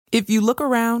If you look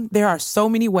around, there are so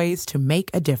many ways to make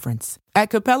a difference. At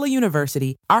Capella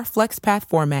University, our FlexPath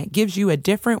format gives you a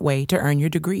different way to earn your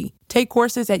degree. Take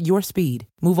courses at your speed.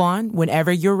 Move on whenever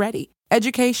you're ready.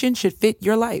 Education should fit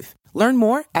your life. Learn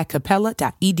more at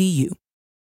capella.edu.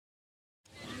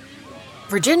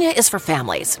 Virginia is for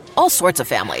families, all sorts of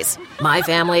families. My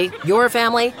family, your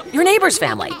neighbor's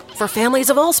family. For families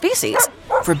of all species.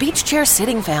 For beach chair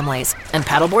sitting families and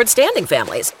paddleboard standing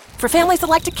families. For families that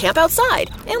like to camp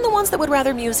outside and the ones that would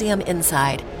rather museum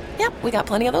inside. Yep, we got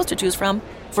plenty of those to choose from.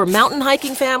 For mountain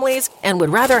hiking families and would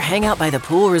rather hang out by the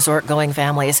pool resort going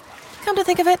families. Come to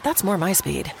think of it, that's more my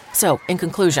speed. So, in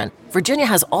conclusion, Virginia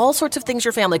has all sorts of things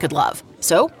your family could love.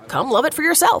 So, come love it for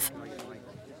yourself.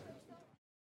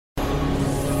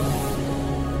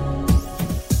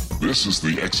 This is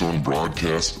the X-Zone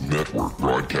Broadcast Network,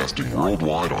 broadcasting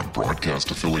worldwide on broadcast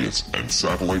affiliates and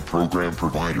satellite program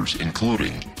providers,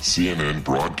 including CNN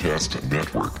Broadcast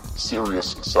Network,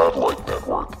 Sirius Satellite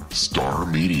Network, Star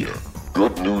Media,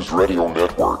 Good News Radio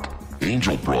Network,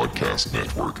 Angel Broadcast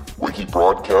Network, Wiki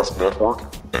Broadcast Network,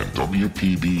 and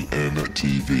WPBN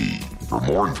TV. For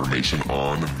more information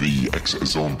on the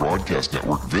X-Zone Broadcast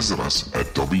Network, visit us at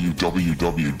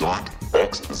www.xzbn.net.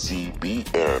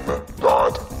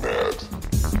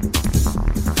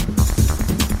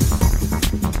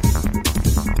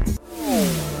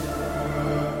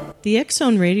 The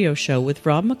X-Zone Radio Show with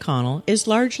Rob McConnell is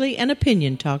largely an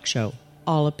opinion talk show.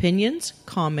 All opinions,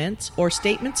 comments, or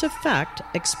statements of fact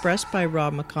expressed by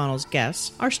Rob McConnell's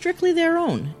guests are strictly their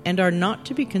own and are not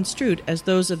to be construed as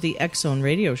those of the X-Zone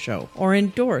Radio Show or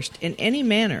endorsed in any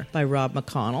manner by Rob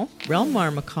McConnell,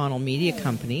 Relmar McConnell Media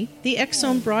Company, the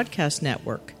X-Zone Broadcast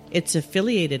Network, its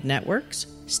affiliated networks,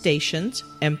 stations,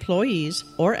 employees,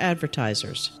 or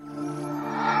advertisers.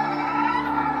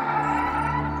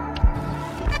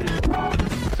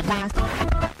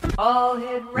 All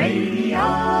Hit Radio.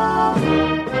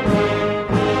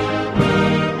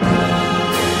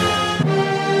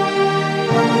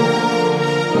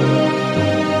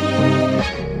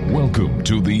 Welcome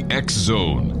to the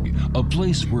X-Zone, a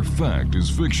place where fact is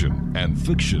fiction and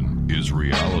fiction is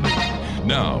reality.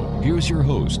 Now, here's your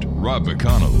host, Rob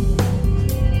McConnell.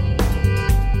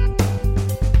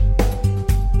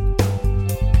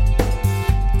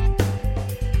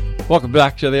 Welcome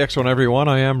back to the X-Zone, everyone.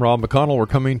 I am Rob McConnell. We're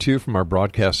coming to you from our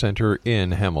broadcast center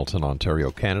in Hamilton,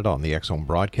 Ontario, Canada, on the X-Zone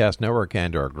Broadcast Network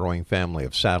and our growing family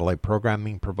of satellite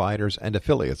programming providers and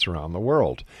affiliates around the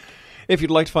world. If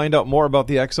you'd like to find out more about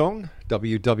the X-Zone,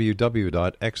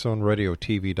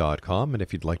 www.xzoneradiotv.com. And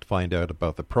if you'd like to find out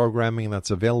about the programming that's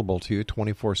available to you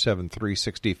 24/7,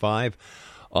 365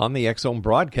 on the X-Zone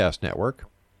Broadcast Network,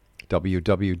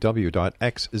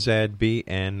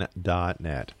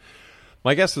 www.xzbn.net.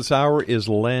 My guest this hour is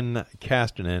Len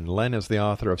Kasten, and Len is the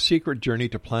author of Secret Journey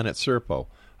to Planet Serpo,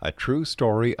 a true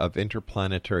story of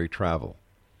interplanetary travel.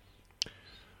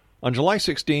 On July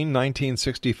 16,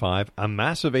 1965, a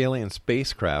massive alien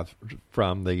spacecraft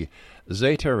from the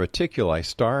Zeta Reticuli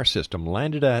star system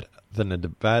landed at the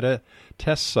Nevada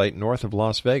test site north of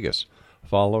Las Vegas,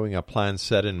 following a plan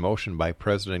set in motion by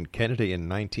President Kennedy in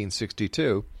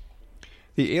 1962.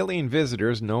 The alien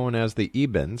visitors, known as the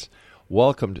EBINs,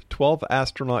 welcomed 12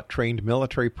 astronaut-trained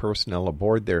military personnel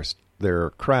aboard their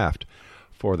craft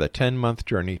for the 10-month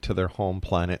journey to their home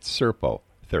planet Serpo,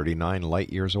 39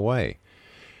 light-years away.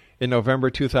 In November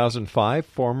 2005,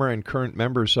 former and current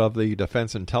members of the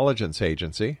Defense Intelligence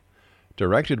Agency,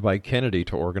 directed by Kennedy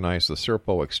to organize the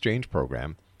Serpo exchange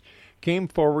program, came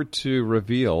forward to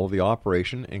reveal the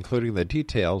operation, including the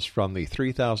details from the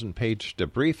 3,000-page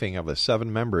debriefing of the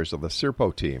 7 members of the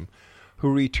Serpo team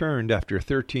who returned after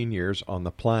 13 years on the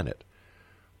planet.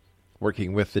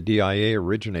 Working with the DIA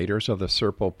originators of the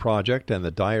Serpo project and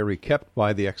the diary kept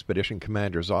by the expedition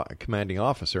commanding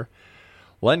officer,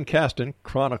 Len Kasten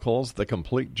chronicles the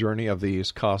complete journey of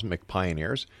these cosmic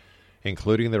pioneers,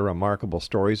 including their remarkable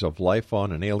stories of life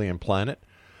on an alien planet,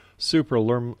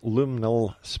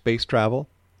 superluminal space travel,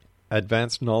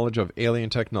 advanced knowledge of alien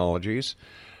technologies.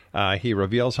 He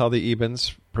reveals how the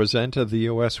EBINs presented the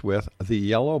U.S. with the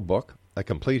Yellow Book, a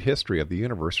complete history of the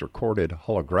universe recorded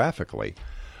holographically,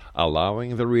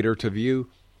 allowing the reader to view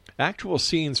actual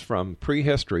scenes from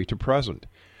prehistory to present.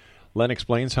 Len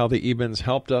explains how the EBINs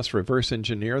helped us reverse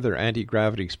engineer their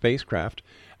anti-gravity spacecraft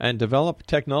and develop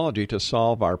technology to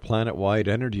solve our planet-wide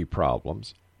energy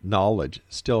problems, knowledge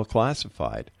still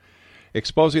classified.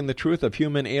 Exposing the truth of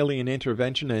human alien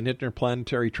intervention and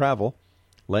interplanetary travel,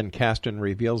 Len Kasten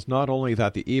reveals not only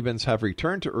that the EBINs have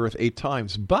returned to Earth 8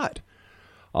 times, but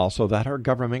also that our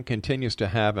government continues to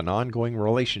have an ongoing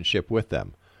relationship with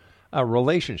them, a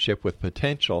relationship with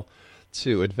potential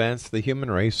to advance the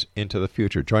human race into the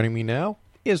future. Joining me now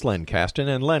is Len Kasten.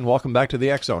 And Len, welcome back to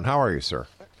the X Zone. How are you, sir?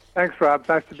 Thanks, Rob.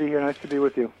 Nice to be here. Nice to be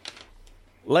with you.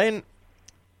 Len,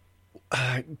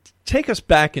 take us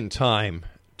back in time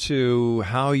to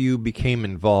how you became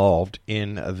involved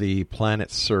in the Planet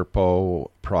Serpo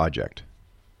project.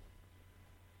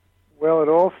 Well, it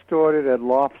all started at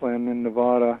Laughlin in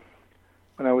Nevada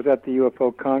when I was at the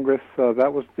UFO Congress.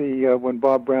 That was the when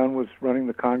Bob Brown was running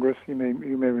the Congress. You may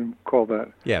recall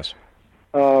that. Yes.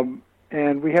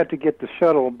 And we had to get the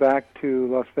shuttle back to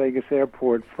Las Vegas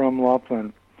Airport from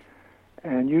Laughlin.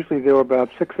 And usually there were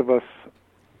about 6 of us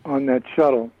on that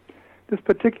shuttle. This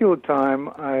particular time,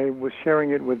 I was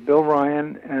sharing it with Bill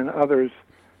Ryan and others,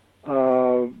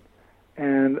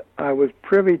 and I was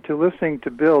privy to listening to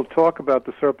Bill talk about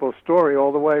the Serpo story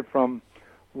all the way from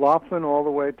Laughlin all the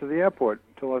way to the airport,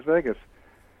 to Las Vegas.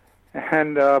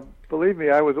 And believe me,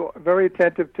 I was very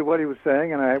attentive to what he was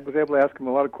saying, and I was able to ask him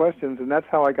a lot of questions, and that's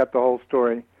how I got the whole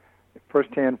story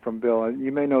firsthand from Bill.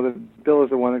 You may know that Bill is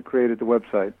the one that created the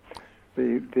website,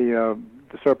 the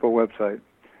Serpo website,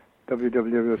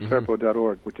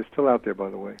 www.serpo.org, which is still out there, by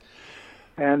the way.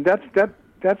 And that's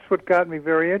what got me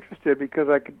very interested, because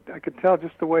I could tell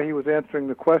just the way he was answering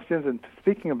the questions and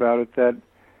speaking about it that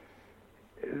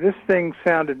this thing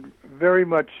sounded very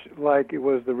much like it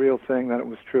was the real thing, that it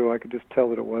was true. I could just tell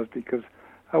that it was, because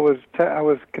I was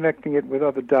connecting it with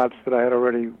other dots that I had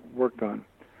already worked on.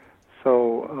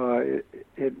 So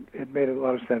it made a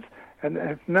lot of sense. And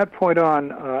from that point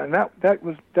on, and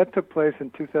that took place in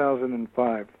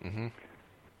 2005. Mm-hmm.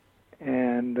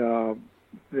 And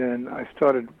then I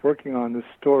started working on this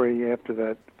story after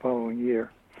that following year.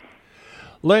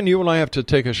 Len, you and I have to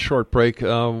take a short break.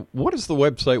 What is the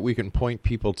website we can point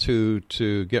people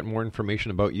to get more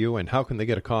information about you, and how can they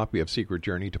get a copy of Secret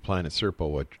Journey to Planet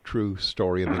Serpo, a true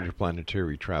story of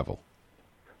interplanetary travel?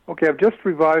 Okay, I've just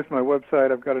revised my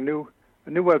website. I've got a new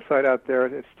website out there.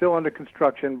 It's still under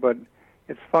construction, but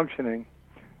it's functioning,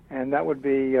 and that would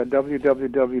be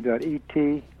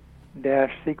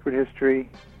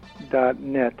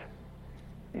www.et-secrethistory.net.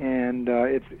 And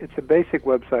it's a basic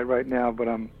website right now, but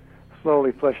I'm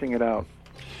slowly fleshing it out.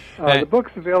 The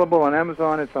book's available on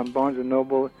Amazon. It's on Barnes &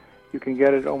 Noble. You can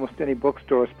get it at almost any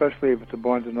bookstore, especially if it's a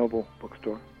Barnes & Noble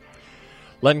bookstore.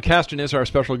 Len Kasten is our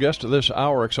special guest this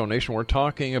hour, Exonation. We're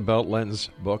talking about Len's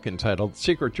book entitled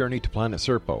Secret Journey to Planet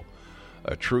Serpo,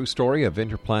 a true story of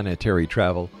interplanetary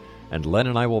travel. And Len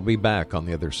and I will be back on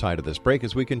the other side of this break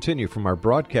as we continue from our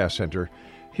broadcast center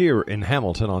here in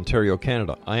Hamilton, Ontario,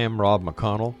 Canada. I am Rob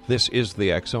McConnell. This is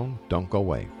the X Zone. Don't go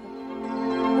away.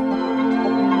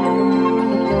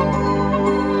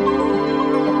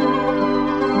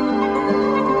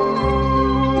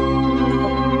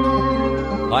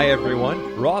 Hi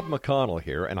everyone, Rob McConnell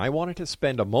here, and I wanted to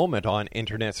spend a moment on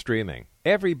internet streaming.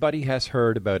 Everybody has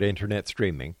heard about internet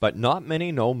streaming, but not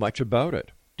many know much about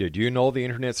it. Did you know the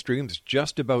internet streams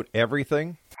just about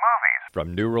everything? Movies.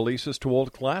 From new releases to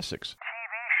old classics. TV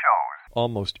shows.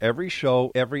 Almost every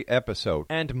show, every episode,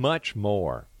 and much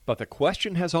more. But the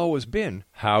question has always been,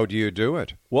 how do you do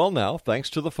it? Well now, thanks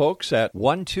to the folks at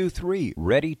 123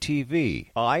 Ready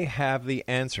TV, I have the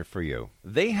answer for you.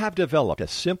 They have developed a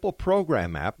simple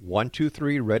program app,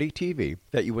 123 Ready TV,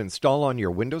 that you install on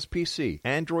your Windows PC,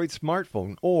 Android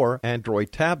smartphone, or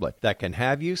Android tablet that can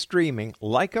have you streaming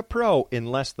like a pro in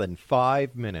less than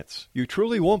 5 minutes. You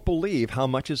truly won't believe how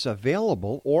much is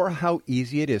available or how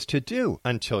easy it is to do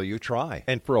until you try.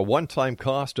 And for a one-time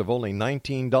cost of only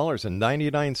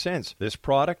 $19.99, this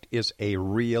product is a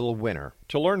real winner.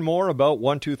 To learn more about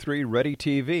 123 Ready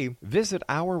TV, visit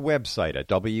our website at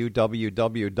www.xzbn.net.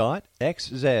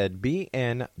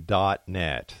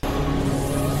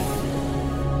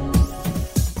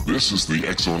 This is the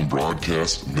X Zone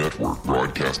Broadcast Network,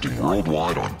 broadcasting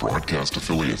worldwide on broadcast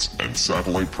affiliates and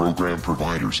satellite program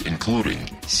providers, including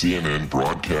CNN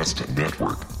Broadcast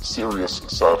Network, Sirius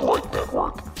Satellite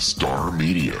Network, Star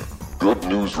Media, Good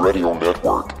News Radio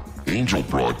Network, Angel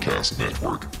Broadcast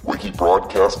Network, Wiki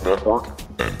Broadcast Network,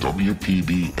 and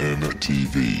WPBN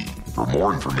TV. For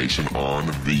more information on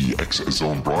the X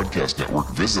Zone Broadcast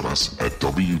Network, visit us at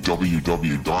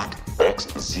www.xzbn.net.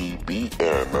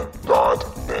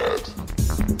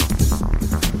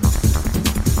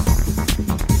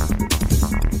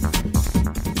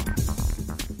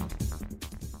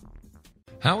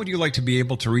 How would you like to be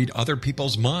able to read other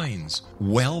people's minds?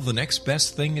 Well, the next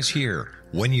best thing is here.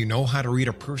 When you know how to read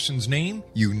a person's name,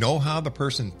 you know how the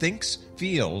person thinks,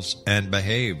 feels, and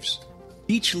behaves.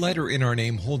 Each letter in our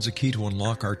name holds a key to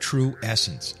unlock our true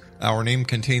essence. Our name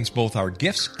contains both our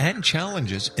gifts and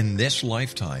challenges in this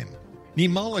lifetime.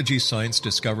 Nemology science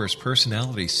discovers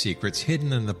personality secrets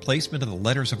hidden in the placement of the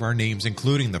letters of our names,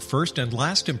 including the first and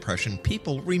last impression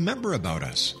people remember about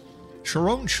us.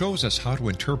 Sharon shows us how to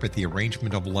interpret the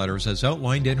arrangement of letters as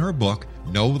outlined in her book,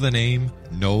 Know the Name,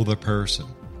 Know the Person.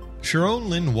 Sharon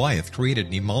Lynn Wyeth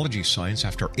created Nemology science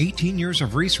after 18 years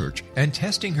of research and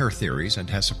testing her theories, and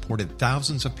has supported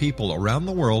thousands of people around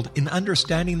the world in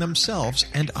understanding themselves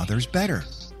and others better.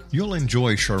 You'll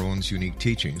enjoy Sharon's unique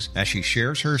teachings as she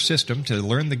shares her system to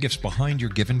learn the gifts behind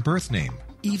your given birth name.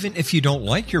 Even if you don't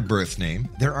like your birth name,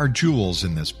 there are jewels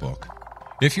in this book.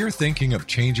 If you're thinking of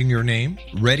changing your name,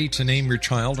 ready to name your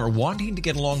child, or wanting to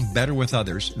get along better with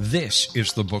others, this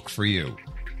is the book for you.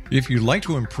 If you'd like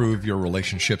to improve your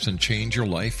relationships and change your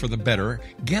life for the better,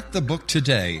 get the book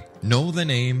today, Know the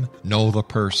Name, Know the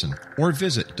Person, or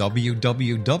visit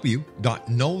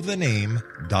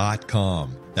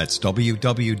www.knowthename.com. That's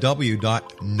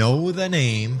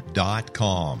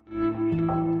www.knowthename.com.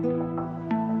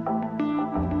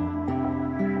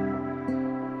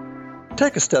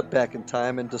 Take a step back in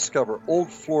time and discover old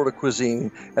Florida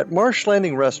cuisine at Marsh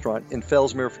Landing Restaurant in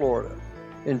Fellsmere, Florida.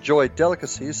 Enjoy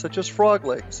delicacies such as frog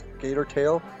legs, gator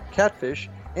tail, catfish,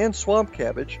 and swamp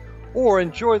cabbage, or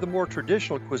enjoy the more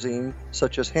traditional cuisine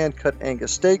such as hand-cut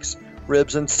Angus steaks,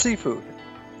 ribs, and seafood.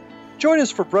 Join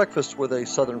us for breakfast with a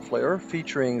southern flair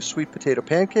featuring sweet potato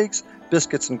pancakes,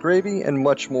 biscuits and gravy, and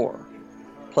much more.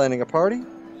 Planning a party?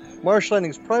 Marsh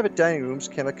Landing's private dining rooms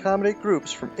can accommodate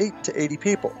groups from 8 to 80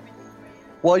 people.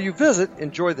 While you visit,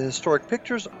 enjoy the historic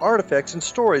pictures, artifacts, and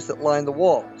stories that line the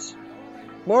walls.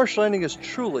 Marsh Landing is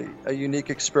truly a unique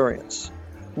experience.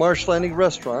 Marsh Landing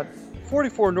Restaurant,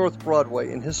 44 North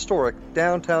Broadway in historic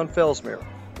downtown Fellsmere,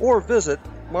 or visit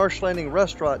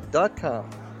marshlandingrestaurant.com.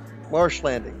 Marsh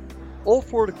Landing, old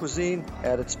Florida cuisine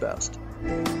at its best.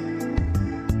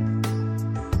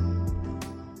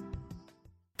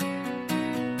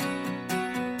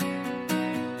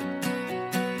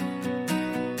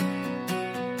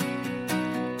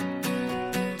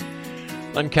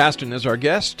 Len Kasten is our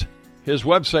guest. His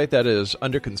website that is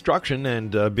under construction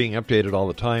and being updated all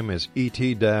the time is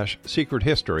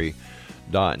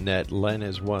et-secrethistory.net. Len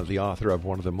is the author of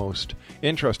one of the most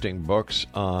interesting books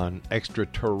on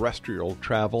extraterrestrial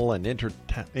travel and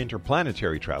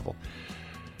interplanetary travel.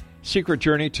 Secret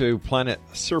Journey to Planet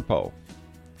Serpo.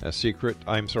 A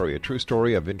true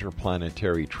story of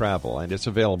interplanetary travel. And it's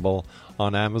available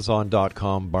on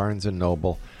Amazon.com, Barnes &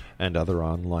 Noble, and other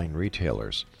online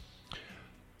retailers.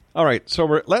 All right,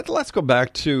 so let's go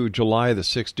back to July the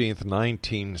 16th,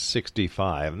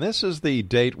 1965. And this is the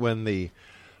date when the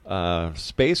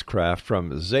spacecraft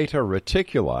from Zeta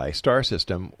Reticuli star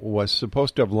system was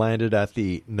supposed to have landed at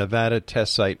the Nevada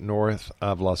test site north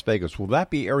of Las Vegas. Will that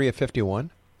be Area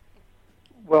 51?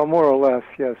 Well, more or less,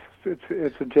 yes.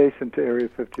 It's adjacent to Area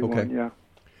 51, okay. Yeah.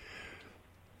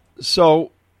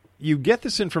 So you get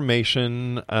this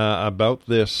information about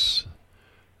this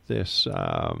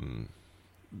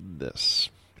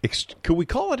could we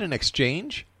call it an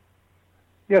exchange?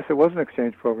 Yes, it was an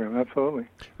exchange program, absolutely.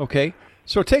 Okay.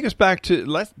 So take us back to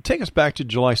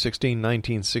July 16,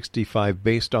 1965,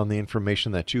 based on the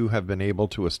information that you have been able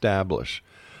to establish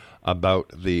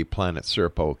about the Planet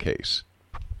Serpo case.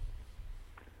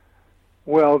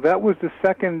 Well, that was their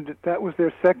second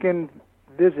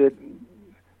visit.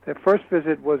 Their first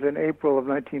visit was in April of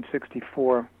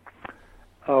 1964.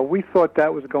 We thought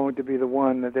that was going to be the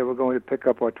one that they were going to pick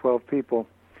up our 12 people.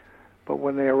 But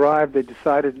when they arrived, they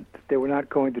decided that they were not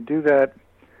going to do that.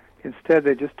 Instead,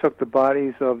 they just took the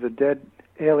bodies of the dead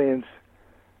aliens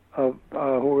who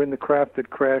were in the craft that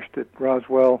crashed at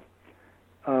Roswell.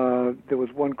 There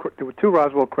were 2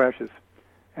 Roswell crashes,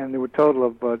 and there were a total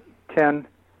of 10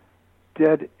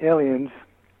 dead aliens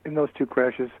in those 2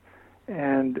 crashes.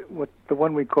 And the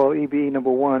one we call EBE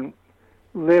number 1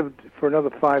 lived for another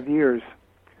 5 years.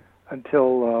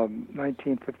 Until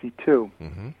 1952.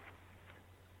 Mm-hmm.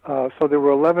 So there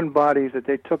were 11 bodies that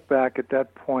they took back at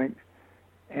that point,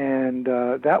 and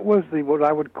that was what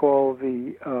I would call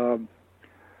that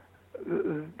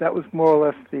was more or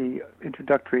less the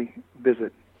introductory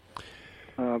visit.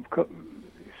 But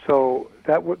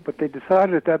they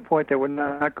decided at that point they were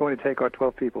not going to take our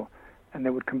 12 people, and they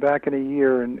would come back in a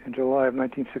year in July of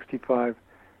 1965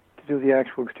 to do the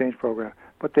actual exchange program.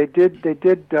 But they did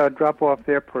drop off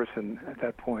their person at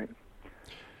that point.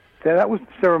 That was the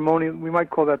ceremonial. We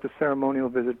might call that the ceremonial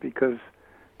visit because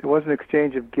there was an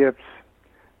exchange of gifts.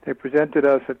 They presented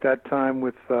us at that time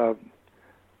with the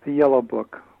Yellow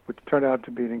Book, which turned out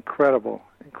to be an incredible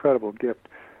gift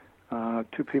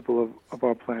to people of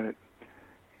our planet.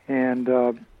 And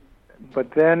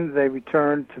but then they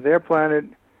returned to their planet,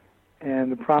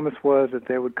 and the promise was that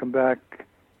they would come back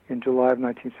in July of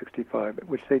 1965,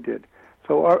 which they did.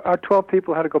 So our 12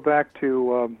 people had to go back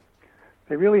to,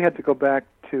 they really had to go back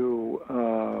to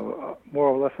more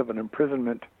or less of an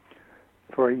imprisonment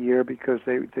for a year because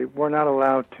they were not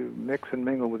allowed to mix and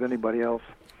mingle with anybody else.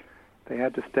 They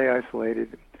had to stay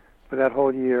isolated for that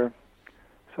whole year.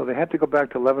 So they had to go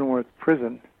back to Leavenworth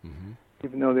Prison,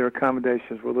 even though their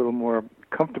accommodations were a little more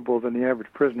comfortable than the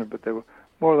average prisoner, but they were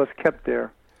more or less kept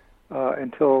there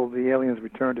until the aliens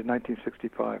returned in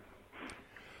 1965.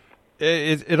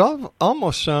 It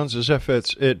almost sounds as if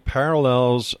it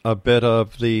parallels a bit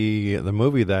of the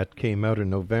movie that came out in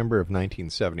November of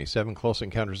 1977, Close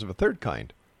Encounters of a Third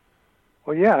Kind.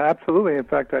 Well, yeah, absolutely. In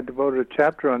fact, I devoted a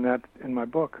chapter on that in my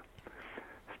book.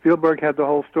 Spielberg had the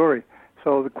whole story.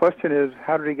 So the question is,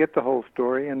 how did he get the whole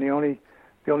story? And the only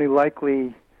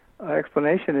likely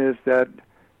explanation is that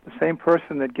the same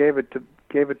person that gave it to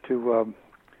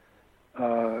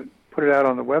put it out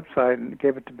on the website and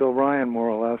gave it to Bill Ryan, more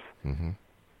or less,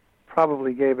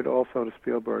 probably gave it also to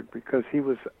Spielberg because he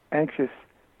was anxious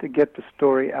to get the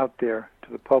story out there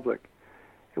to the public.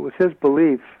 It was his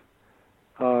belief.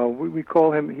 We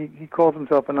call him. He calls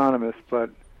himself anonymous, but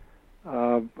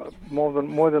more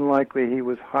than likely he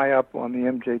was high up on the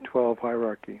MJ-12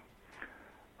 hierarchy.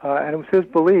 And it was his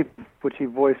belief, which he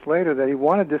voiced later, that he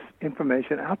wanted this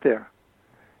information out there.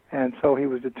 And so he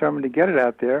was determined to get it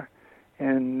out there.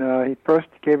 And he first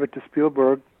gave it to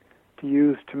Spielberg to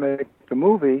use to make the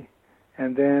movie,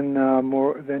 and then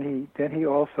he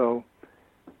also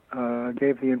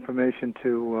gave the information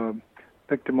to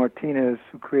Victor Martinez,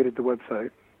 who created the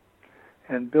website.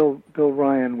 And Bill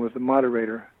Ryan was the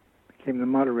moderator, became the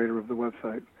moderator of the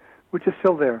website, which is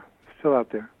still there, still out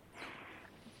there.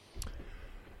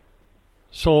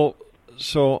 So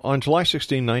on July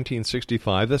 16,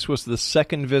 1965, this was the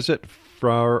second visit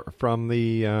from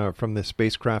the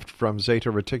spacecraft from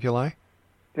Zeta Reticuli?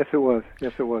 Yes, it was.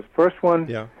 First one.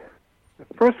 Yeah.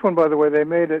 The first one, by the way, they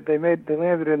landed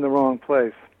in the wrong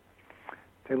place.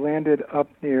 They landed up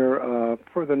near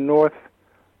further north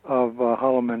of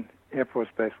Holloman Air Force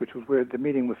Base, which was where the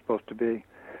meeting was supposed to be,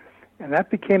 and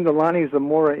that became the Lonnie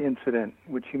Zamora incident,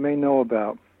 which you may know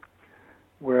about,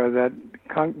 where the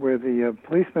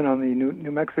policeman on the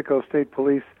New Mexico State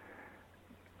Police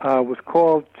was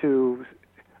called to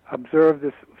observe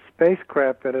this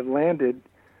spacecraft that had landed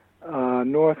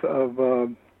north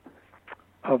of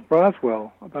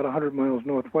Roswell, about 100 miles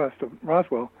northwest of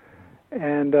Roswell.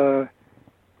 And when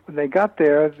they got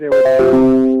there were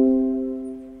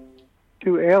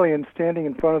two aliens standing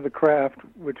in front of the craft,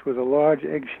 which was a large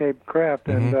egg-shaped craft,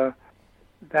 and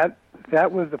that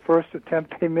was the first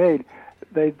attempt they made.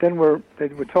 They were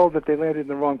told that they landed in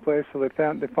the wrong place, so they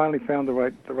finally found the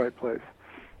right place.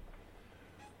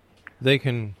 They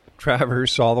can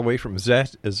traverse all the way from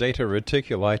Zeta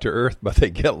Reticuli to Earth, but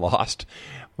they get lost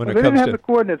when it comes to... They didn't have the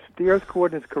coordinates, the Earth's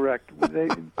coordinates correct.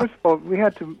 First of all, we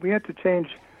had to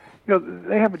change.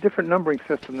 They have a different numbering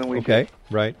system than we do. Okay,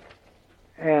 right.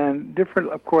 And different,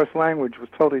 of course, language was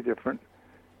totally different.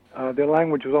 Their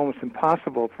language was almost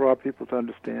impossible for our people to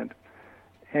understand.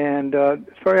 And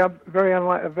it's very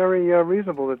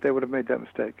reasonable that they would have made that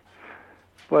mistake.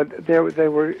 But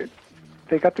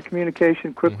they got the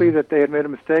communication quickly that they had made a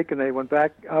mistake, and they went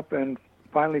back up and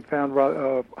finally found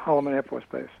Holloman Air Force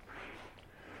Base.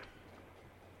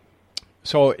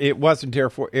 So it wasn't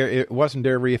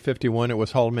Area 51. It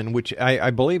was Holloman, which I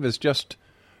believe is just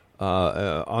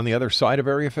on the other side of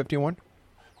Area 51.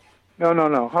 No.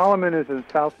 Holloman is in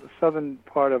southern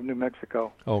part of New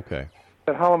Mexico. Okay.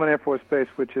 At Holloman Air Force Base,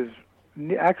 which is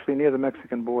actually near the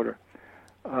Mexican border.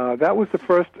 That was the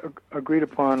first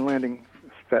agreed-upon landing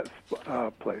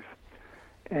place.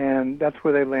 And that's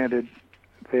where they landed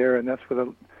there, and that's where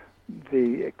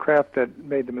the craft that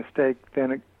made the mistake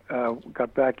then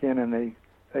got back in, and they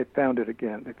found it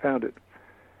again. They found it.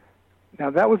 Now,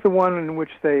 that was the one in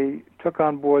which they took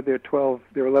on board their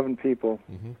 11 people,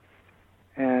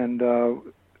 and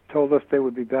told us they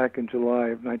would be back in July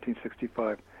of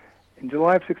 1965. In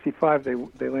July of '65,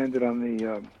 they landed on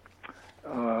the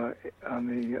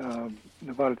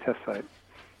Nevada test site.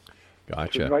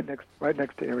 Gotcha. Right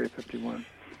next to Area 51.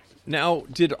 Now,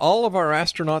 did all of our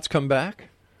astronauts come back?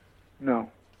 No,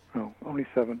 only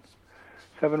 7.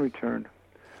 7 returned.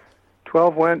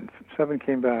 12 went, 7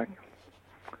 came back.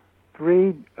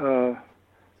 3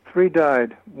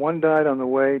 died. 1 died on the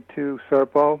way to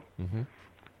Serpo.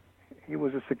 He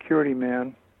was a security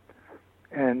man.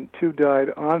 And 2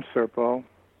 died on Serpo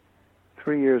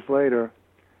 3 years later,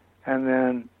 and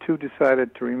then 2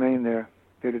 decided to remain there.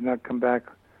 They did not come back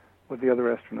with the other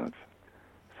astronauts.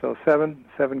 So 7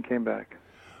 came back.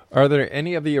 Are there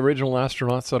any of the original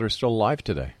astronauts that are still alive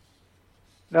today?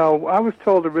 No, I was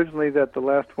told originally that the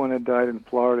last one had died in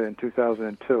Florida in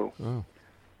 2002. Oh.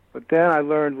 But then I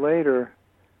learned later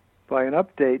by an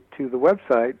update to the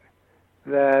website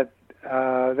that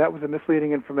that was a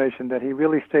misleading information, that he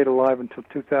really stayed alive until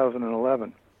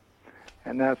 2011.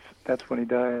 And that's when he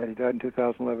died. He died in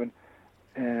 2011.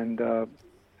 And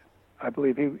I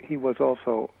believe he was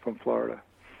also from Florida.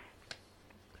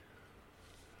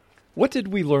 What did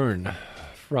we learn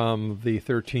from the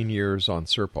 13 years on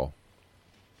Serpo?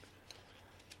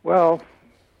 Well,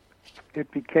 it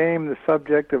became the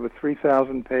subject of a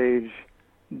 3,000-page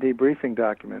debriefing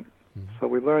document. Mm-hmm. So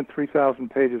we learned 3,000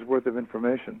 pages worth of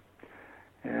information.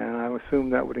 And I assume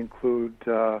that would include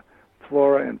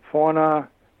flora and fauna,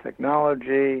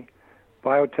 technology,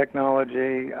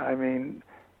 biotechnology. I mean,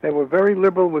 they were very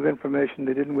liberal with information.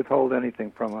 They didn't withhold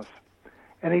anything from us.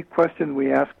 Any question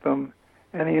we asked them,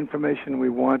 any information we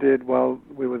wanted while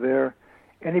we were there,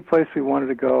 any place we wanted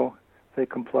to go, they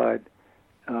complied.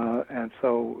 And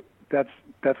so that's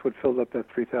what filled up that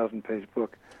 3,000-page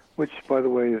book, which, by the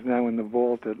way, is now in the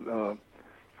vault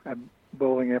at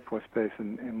Bowling Air Force Base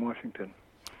in Washington.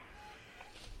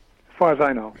 As far as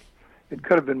I know, it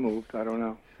could have been moved. I don't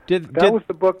know. That was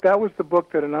the book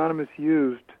that Anonymous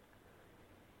used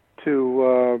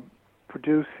to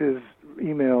produce his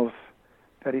emails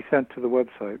that he sent to the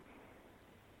website.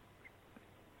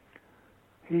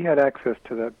 He had access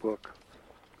to that book,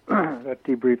 that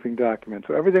debriefing document.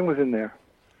 So everything was in there.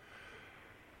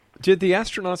 Did the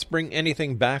astronauts bring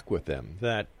anything back with them?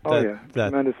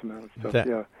 Tremendous amount of stuff,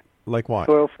 yeah. Like what?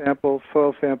 Soil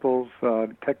samples,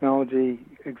 technology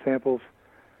examples.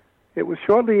 It was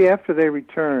shortly after they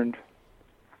returned,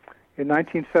 in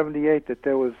 1978, that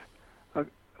there was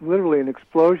literally an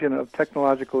explosion of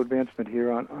technological advancement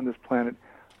here on this planet.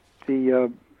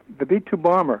 The B-2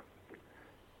 bomber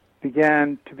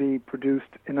began to be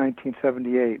produced in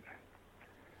 1978.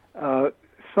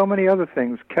 So many other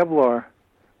things. Kevlar.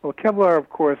 Well, Kevlar, of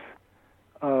course,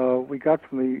 we got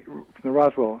from the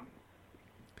Roswell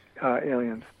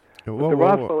aliens. The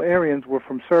Roswell aliens were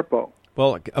from Serpo.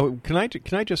 Well, can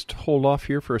I just hold off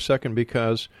here for a second,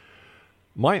 because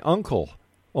my uncle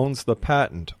owns the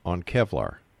patent on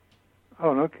Kevlar.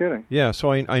 Oh, no kidding. Yeah,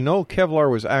 so I know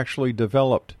Kevlar was actually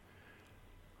developed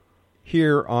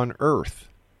here on Earth.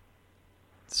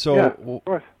 So, yeah, of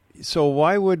course. So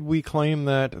why would we claim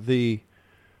that the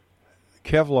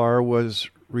Kevlar was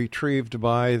retrieved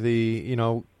by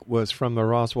was from the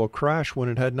Roswell crash when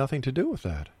it had nothing to do with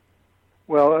that?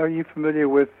 Well, are you familiar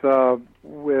with the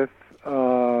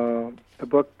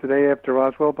book The Day After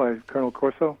Roswell by Colonel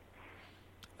Corso?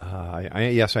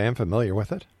 Yes, I am familiar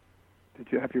with it.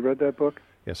 Have you read that book?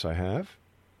 Yes, I have.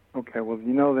 Okay, well,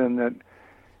 you know then that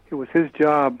it was his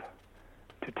job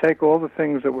to take all the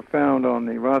things that were found on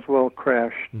the Roswell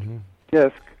crash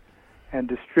disk and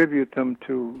distribute them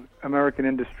to American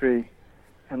industry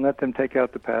and let them take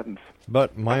out the patents.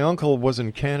 But my uncle was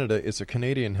in Canada. It's a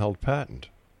Canadian-held patent.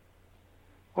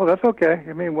 Well, that's okay.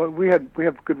 I mean, we have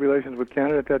good relations with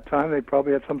Canada at that time. They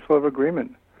probably had some sort of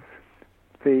agreement.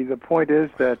 The point is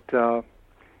that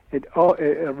it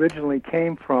originally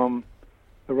came from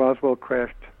the Roswell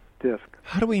crashed disk.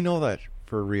 How do we know that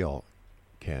for real,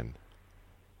 Ken?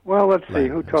 Well, let's see.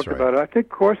 Who talked about it? I think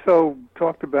Corso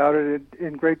talked about it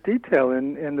in great detail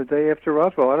in The Day After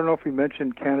Roswell. I don't know if he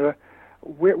mentioned Canada.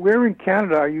 Where in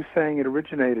Canada are you saying it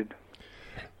originated?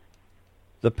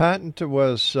 The patent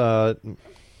was,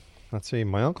 let's see,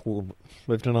 my uncle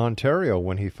lived in Ontario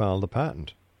when he filed the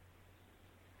patent.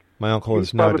 My uncle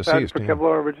is now deceased. For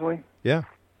Kevlar originally? Yeah.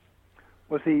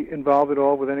 Was he involved at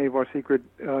all with any of our secret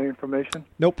information?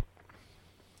 Nope.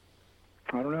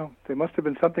 I don't know. There must have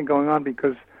been something going on,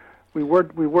 because we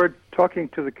were talking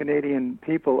to the Canadian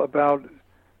people about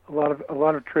a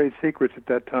lot of trade secrets at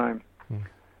that time.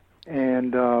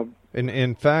 And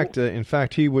in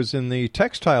fact, he was in the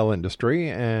textile industry,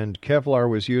 and Kevlar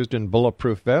was used in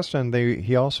bulletproof vests, and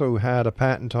he also had a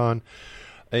patent on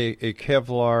a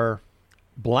Kevlar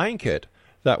blanket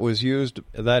that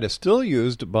is still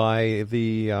used by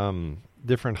the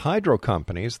different hydro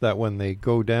companies, that when they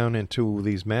go down into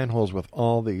these manholes with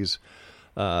all these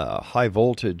high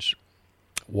voltage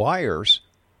wires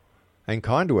and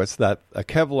conduits, that a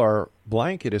Kevlar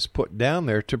blanket is put down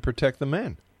there to protect the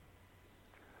men.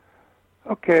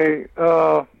 Okay,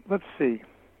 let's see.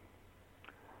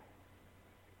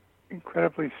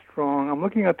 Incredibly strong. I'm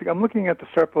looking at the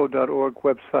Serpo.org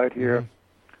website here.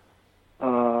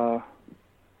 And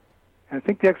I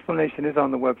think the explanation is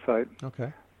on the website.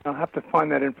 Okay. I'll have to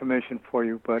find that information for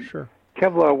you, but sure.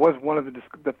 Kevlar was one of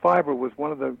the fiber was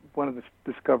one of the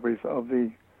discoveries of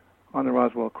the on the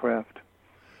Roswell craft.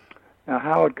 Now,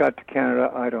 how it got to Canada,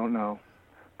 I don't know.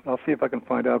 I'll see if I can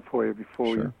find out for you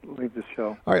before we leave the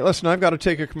show. All right, listen, I've got to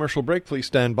take a commercial break. Please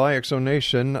stand by. X-Zone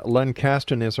Nation, Len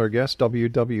Kasten is our guest,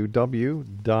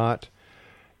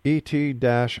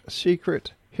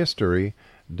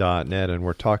 www.et-secrethistory.net, and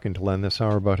we're talking to Len this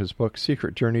hour about his book,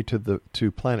 Secret Journey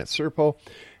to Planet Serpo,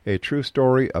 A True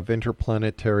Story of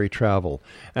Interplanetary Travel.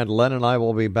 And Len and I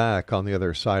will be back on the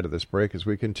other side of this break as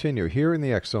we continue here in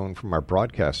the X-Zone from our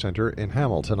broadcast center in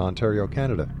Hamilton, Ontario,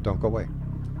 Canada. Don't go away.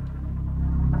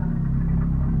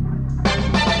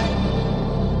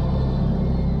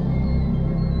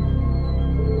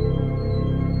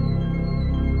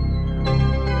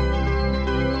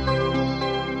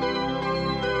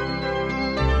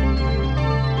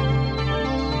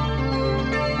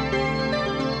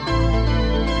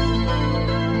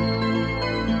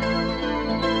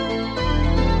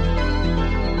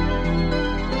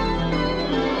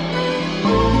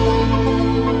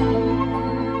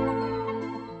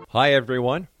 Hi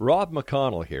everyone, Rob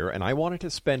McConnell here, and I wanted to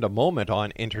spend a moment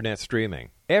on internet streaming.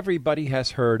 Everybody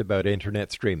has heard about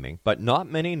internet streaming, but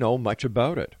not many know much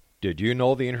about it. Did you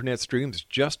know the internet streams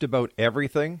just about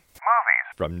everything?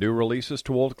 Movies. From new releases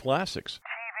to old classics.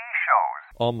 TV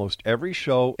shows. Almost every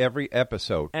show, every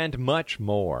episode, and much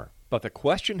more. But the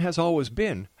question has always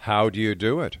been, how do you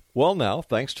do it? Well now,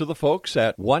 thanks to the folks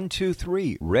at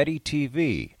 123 Ready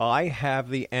TV, I have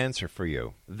the answer for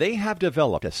you. They have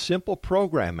developed a simple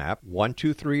program app,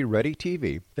 123 Ready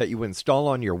TV, that you install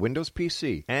on your Windows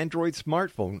PC, Android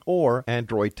smartphone, or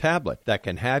Android tablet that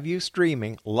can have you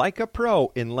streaming like a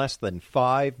pro in less than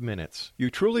 5 minutes. You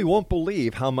truly won't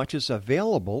believe how much is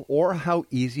available or how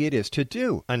easy it is to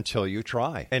do until you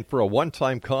try. And for a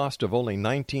one-time cost of only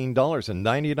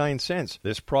 $19.99,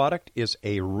 this product is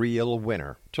a real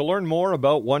winner. To learn more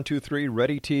about 123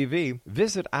 Ready TV,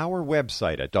 visit our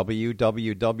website at www.xzbn.net.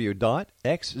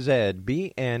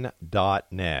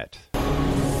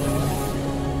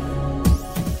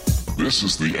 This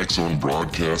is the X-Zone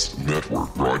Broadcast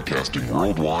Network, broadcasting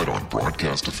worldwide on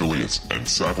broadcast affiliates and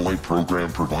satellite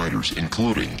program providers,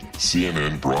 including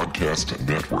CNN Broadcast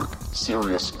Network,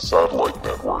 Sirius Satellite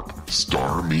Network,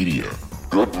 Star Media,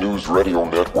 Good News Radio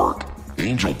Network,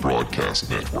 Angel Broadcast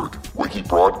Network, Wiki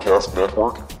Broadcast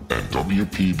Network, and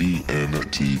WPBN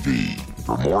TV.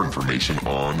 For more information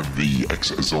on the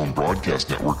X-Zone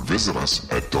Broadcast Network, visit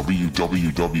us at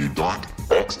www.xzbn.net.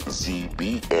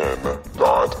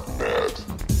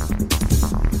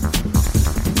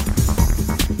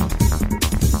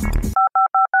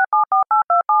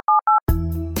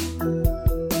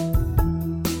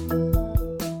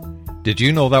 Did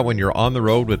you know that when you're on the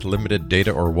road with limited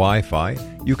data or Wi-Fi,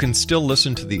 you can still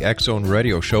listen to the X-Zone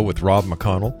Radio Show with Rob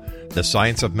McConnell, The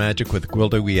Science of Magic with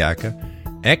Gwilda Wiyaka,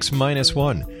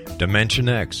 X-1, Dimension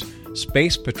X,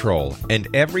 Space Patrol, and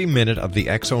every minute of the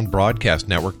X-Zone Broadcast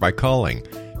Network by calling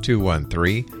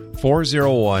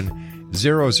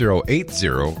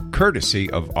 213-401-0080, courtesy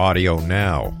of Audio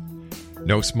Now.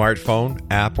 No smartphone,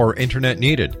 app, or internet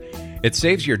needed. It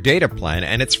saves your data plan,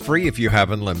 and it's free if you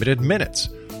have unlimited minutes.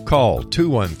 Call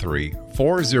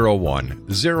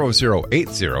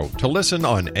 213-401-0080 to listen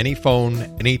on any phone,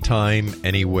 anytime,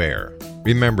 anywhere.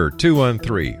 Remember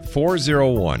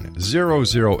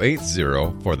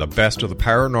 213-401-0080 for the best of the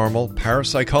paranormal,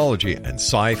 parapsychology, and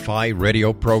sci-fi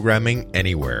radio programming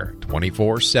anywhere,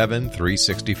 24/7,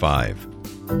 365.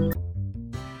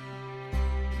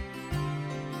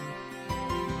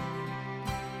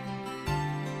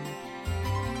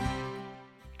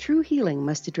 True healing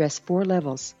must address 4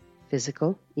 levels: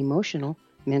 physical, emotional,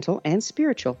 mental, and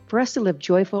spiritual, for us to live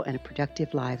joyful and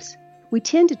productive lives. We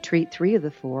tend to treat 3 of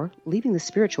the 4, leaving the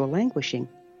spiritual languishing.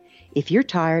 If you're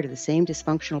tired of the same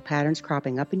dysfunctional patterns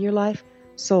cropping up in your life,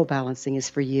 Soul Balancing is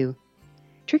for you.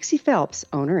 Trixie Phelps,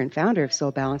 owner and founder of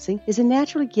Soul Balancing, is a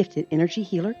naturally gifted energy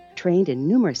healer trained in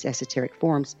numerous esoteric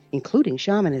forms, including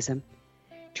shamanism.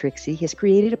 Trixie has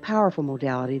created a powerful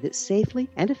modality that safely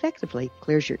and effectively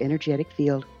clears your energetic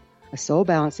field. A Soul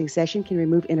Balancing session can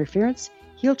remove interference,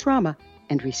 heal trauma,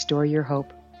 and restore your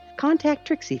hope. Contact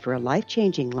Trixie for a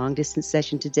life-changing long-distance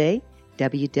session today,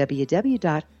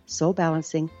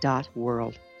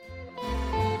 www.soulbalancing.world.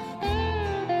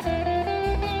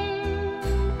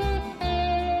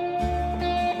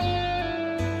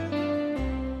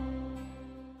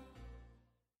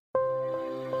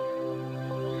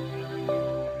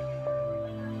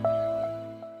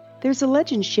 There's a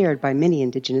legend shared by many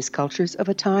indigenous cultures of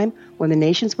a time when the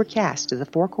nations were cast to the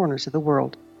 4 corners of the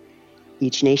world.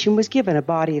 Each nation was given a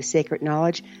body of sacred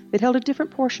knowledge that held a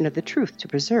different portion of the truth to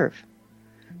preserve.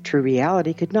 True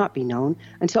reality could not be known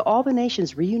until all the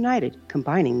nations reunited,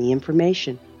 combining the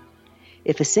information.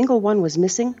 If a single one was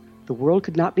missing, the world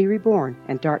could not be reborn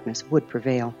and darkness would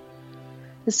prevail.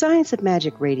 The Science of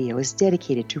Magic Radio is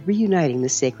dedicated to reuniting the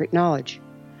sacred knowledge.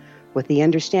 With the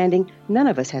understanding, none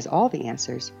of us has all the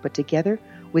answers, but together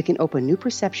we can open new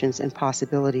perceptions and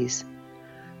possibilities.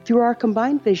 Through our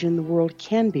combined vision, the world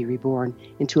can be reborn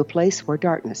into a place where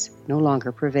darkness no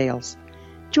longer prevails.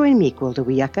 Join me, Gwilda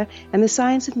Wiyaka, and the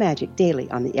Science of Magic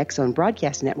daily on the X-Zone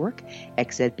Broadcast Network,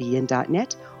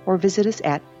 xzbn.net, or visit us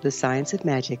at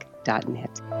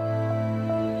thescienceofmagic.net.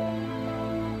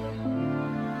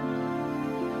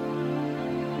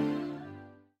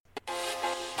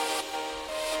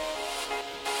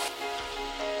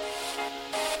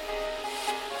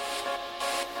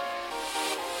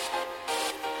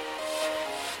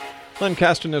 Len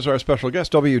Kasten is our special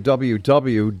guest,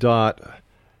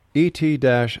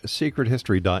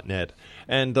 www.et-secrethistory.net.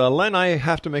 And Len, I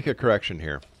have to make a correction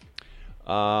here.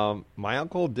 My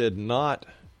uncle does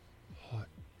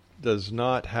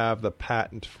not have the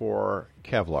patent for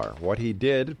Kevlar. What he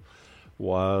did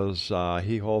was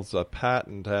he holds a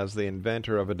patent as the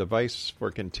inventor of a device for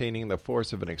containing the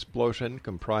force of an explosion,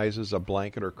 comprises a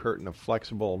blanket or curtain of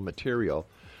flexible material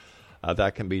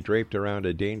that can be draped around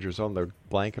a danger zone. The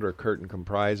blanket or curtain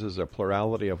comprises a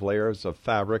plurality of layers of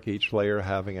fabric, each layer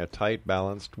having a tight,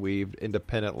 balanced weave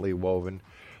independently woven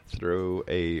through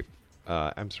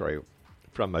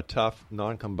from a tough,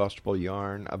 non-combustible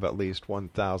yarn of at least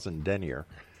 1,000 denier.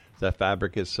 The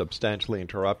fabric is substantially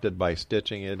interrupted by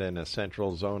stitching it in a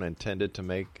central zone intended to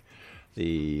make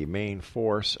the main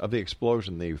force of the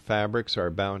explosion. The fabrics are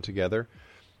bound together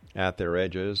at their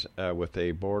edges with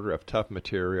a border of tough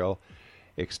material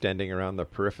extending around the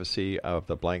periphery of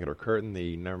the blanket or curtain.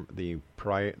 The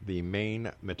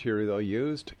main material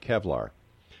used, Kevlar.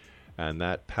 And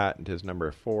that patent is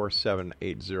number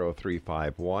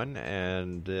 4780351,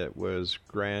 and it was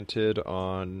granted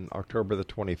on October the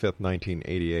 25th,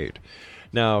 1988.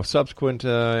 Now, subsequent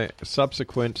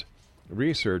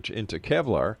research into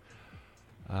Kevlar,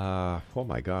 oh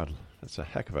my God, that's a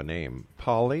heck of a name,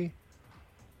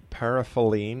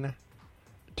 polyparaffylene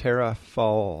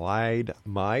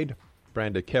terephthalide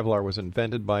branded Kevlar was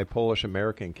invented by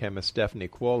Polish-American chemist Stephanie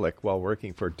Kwolik while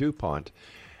working for DuPont.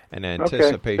 In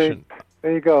anticipation. Okay,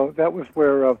 there you go. That was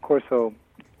where Corso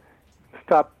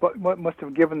stopped. What must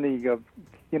have given the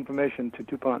information to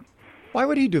DuPont? Why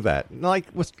would he do that? Like,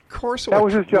 was Corso? That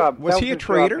was his job. Was he a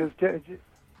traitor? The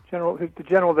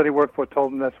general that he worked for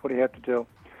told him that's what he had to do.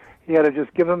 He had to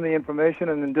just give them the information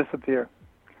and then disappear.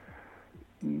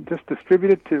 Just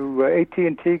distribute it to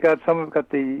AT&T. Got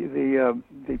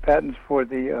the patents for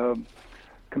the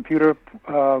computer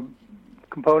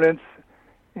components.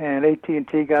 And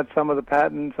AT&T got some of the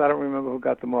patents. I don't remember who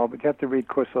got them all, but you have to read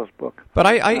Corso's book. But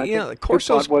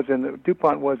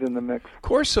DuPont was in the mix.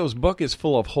 Corso's book is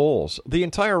full of holes. The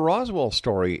entire Roswell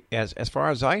story, as far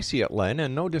as I see it, Len,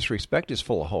 and no disrespect, is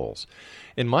full of holes.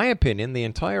 In my opinion, the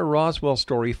entire Roswell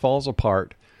story falls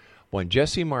apart when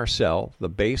Jesse Marcel, the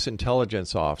base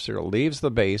intelligence officer, leaves the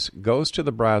base, goes to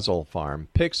the Brazil farm,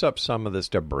 picks up some of this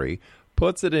debris,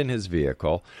 puts it in his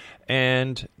vehicle,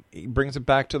 and he brings it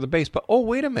back to the base. But,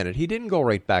 wait a minute. He didn't go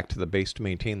right back to the base to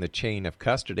maintain the chain of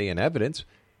custody and evidence.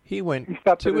 He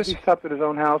stopped at his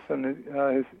own house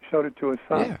and showed it to his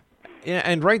son. Yeah,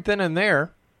 and right then and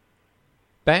there,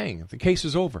 bang, the case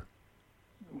is over.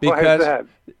 Why is that?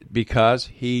 Because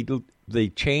the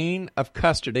chain of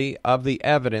custody of the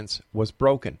evidence was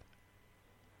broken.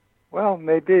 Well,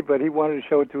 maybe, but he wanted to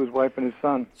show it to his wife and his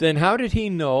son. Then how did he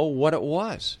know what it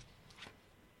was?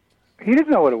 He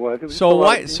didn't know what it was. There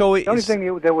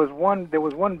was one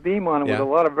beam on it with a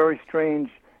lot of very strange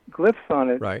glyphs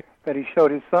on it that he showed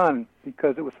his son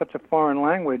because it was such a foreign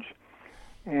language,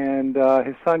 and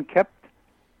his son kept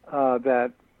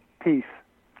that piece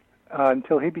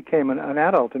until he became an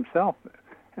adult himself,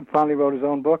 and finally wrote his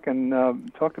own book and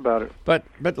talked about it. But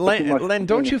Len,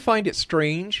 don't you find it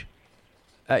strange?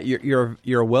 You're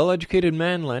a well-educated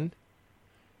man, Len.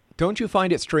 Don't you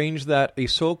find it strange that a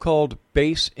so-called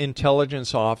base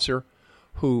intelligence officer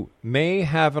who may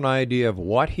have an idea of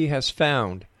what he has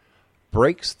found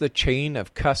breaks the chain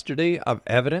of custody of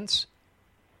evidence?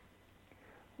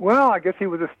 Well, I guess he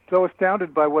was so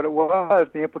astounded by what it was,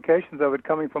 the implications of it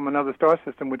coming from another star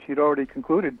system, which he'd already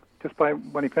concluded just by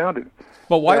when he found it.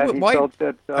 But why?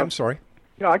 I'm sorry.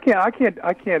 I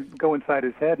can't go inside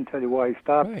his head and tell you why he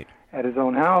stopped at his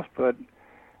own house, but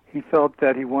he felt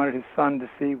that he wanted his son to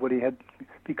see what he had,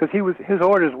 because his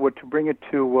orders were to bring it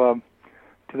to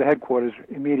the headquarters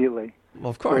immediately. Well,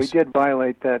 of course, so he did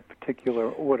violate that particular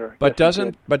order. But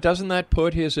doesn't that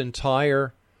put his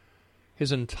entire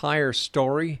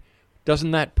story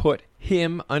doesn't that put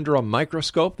him under a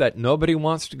microscope that nobody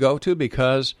wants to go to?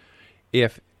 Because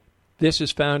if this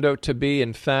is found out to be,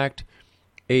 in fact,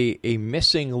 a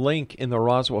missing link in the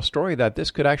Roswell story, that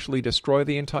this could actually destroy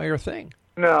the entire thing.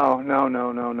 No.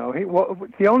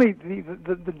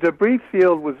 The debris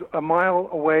field was a mile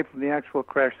away from the actual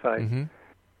crash site. Mm-hmm.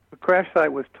 The crash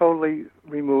site was totally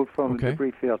removed from the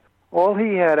debris field. All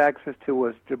he had access to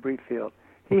was debris field.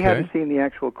 He hadn't seen the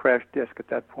actual crash disk at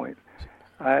that point.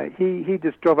 He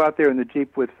just drove out there in the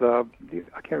Jeep with, I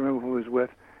can't remember who he was with,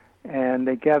 and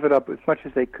they gathered up as much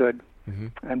as they could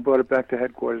and brought it back to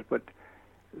headquarters. But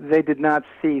they did not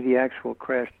see the actual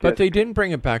crash disk. But they didn't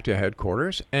bring it back to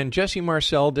headquarters, and Jesse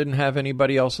Marcel didn't have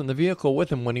anybody else in the vehicle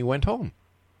with him when he went home.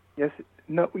 Yes,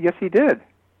 he did.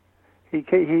 He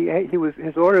was.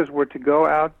 His orders were to go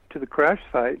out to the crash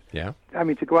site. Yeah. I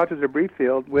mean, to go out to the debris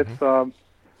field with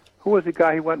who was the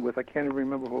guy he went with? I can't even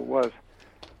remember who it was.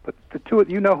 But the two,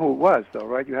 you know who it was, though,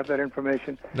 right? You have that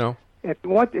information. No. If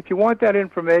you want that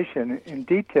information in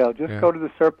detail, just go to the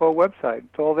Serpo website.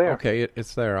 It's all there. Okay,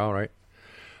 it's there. All right.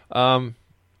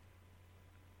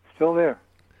 Still there.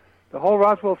 The whole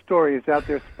Roswell story is out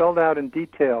there, spelled out in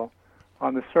detail,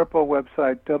 on the Serpo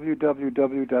website,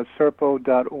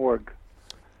 www.serpo.org.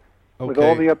 Okay. With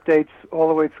all the updates all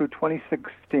the way through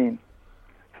 2016,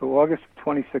 through August of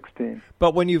 2016.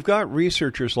 But when you've got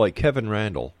researchers like Kevin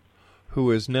Randall,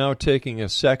 who is now taking a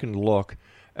second look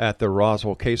at the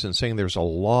Roswell case and saying there's a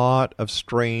lot of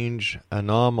strange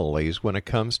anomalies when it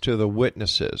comes to the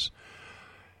witnesses,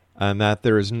 and that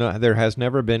there has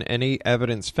never been any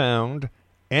evidence found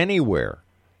anywhere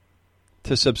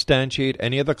to substantiate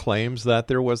any of the claims that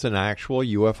there was an actual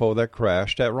UFO that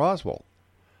crashed at Roswell.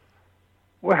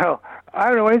 Well, I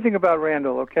don't know anything about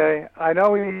Randall. Okay, I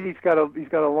know he's got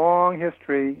a long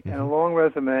history and a long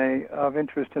resume of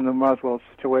interest in the Roswell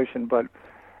situation, but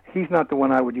he's not the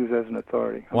one I would use as an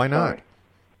authority. Why not?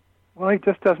 Well, he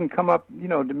just doesn't come up,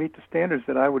 to meet the standards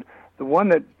that I would. The one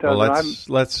that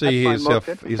let's see.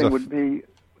 Would be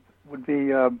who's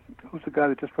the guy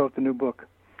that just wrote the new book?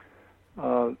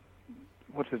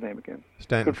 What's his name again?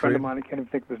 Stanton Good friend of mine. I can't even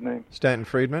think of his name. Stanton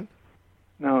Friedman?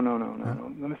 No.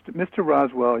 Mr.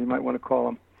 Roswell, you might want to call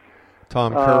him.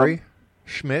 Tom Curry?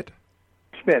 Schmidt,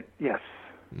 yes.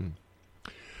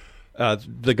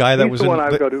 The guy that He's was the in one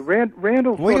I would go to.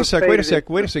 Randall. Wait a sec.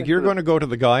 You're going to go to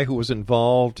the guy who was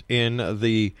involved in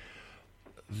the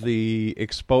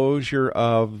exposure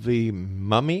of the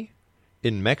mummy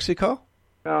in Mexico?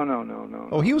 No.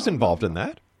 Oh, he was involved in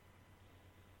that?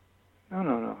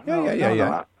 No.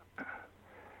 Yeah.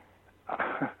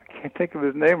 I can't think of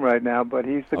his name right now, but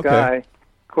he's the guy.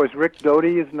 Of course, Rick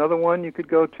Doty is another one you could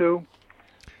go to.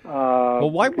 Well,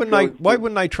 why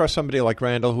wouldn't I trust somebody like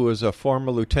Randall, who is a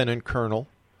former lieutenant colonel,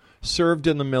 served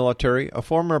in the military, a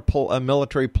former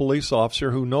military police officer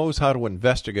who knows how to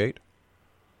investigate?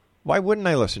 Why wouldn't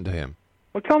I listen to him?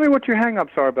 Well, tell me what your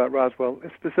hang-ups are about Roswell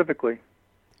specifically.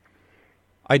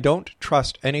 I don't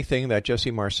trust anything that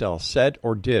Jesse Marcel said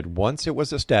or did once it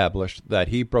was established that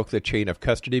he broke the chain of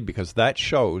custody, because that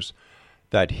shows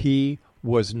that he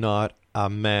was not a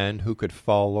man who could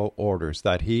follow orders,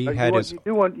 that he had his...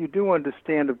 You do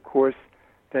understand, of course,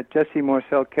 that Jesse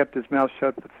Marcel kept his mouth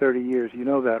shut for 30 years. You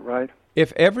know that, right?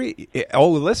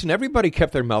 Everybody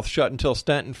kept their mouth shut until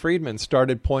Stanton Friedman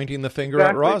started pointing the finger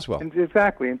at Roswell.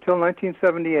 Exactly, until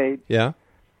 1978. Yeah.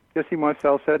 Jesse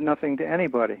Marcel said nothing to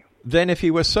anybody. Then if he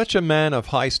was such a man of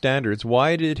high standards,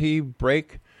 why did he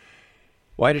break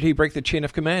the chain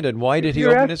of command, and why did he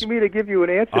open his... You're asking me to give you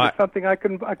an answer to something I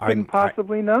couldn't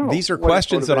possibly know. These are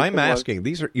questions that I'm asking.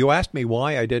 You asked me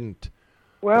why I didn't...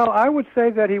 Well, I would say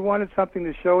that he wanted something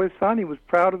to show his son. He was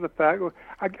proud of the fact...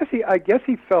 I guess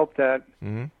he felt that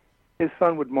his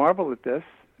son would marvel at this,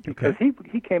 because he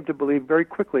came to believe very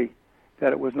quickly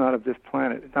that it was not of this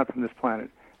planet, not from this planet.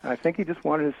 And I think he just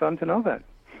wanted his son to know that.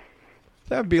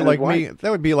 That would be like me. That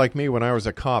would be like me when I was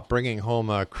a cop bringing home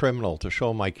a criminal to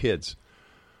show my kids.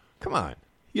 Come on,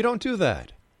 you don't do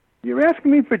that. You're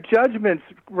asking me for judgments,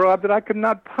 Rob, that I could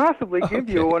not possibly give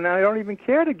you, and I don't even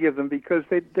care to give them, because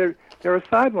they're a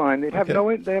sideline. They have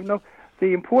no.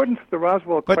 The importance of the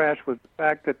Roswell crash was the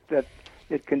fact that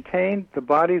it contained the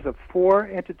bodies of 4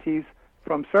 entities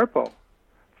from Serpo,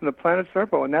 from the planet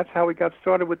Serpo, and that's how we got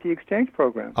started with the exchange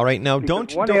program. All right, now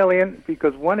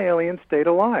because one alien stayed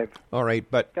alive. All right,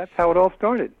 but that's how it all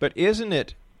started. But isn't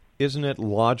it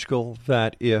logical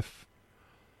that if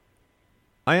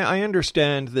I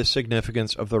understand the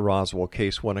significance of the Roswell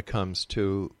case when it comes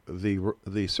to the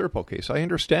Serpo case, I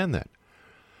understand that,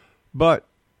 but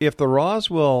if the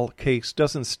Roswell case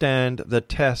doesn't stand the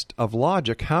test of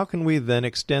logic, how can we then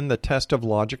extend the test of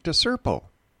logic to Serpo?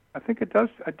 I think it does.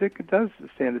 I think it does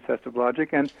stand the test of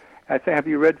logic. And have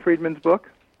you read Friedman's book?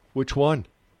 Which one?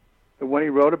 The one he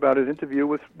wrote about his interview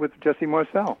with Jesse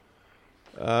Marcel.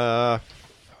 I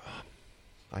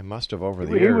must have over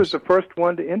the years. He was the first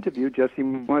one to interview Jesse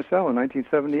Marcel in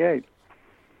 1978.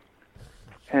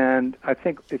 And I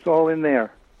think it's all in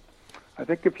there. I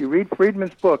think if you read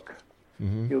Friedman's book,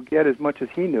 you'll get as much as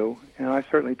he knew, and I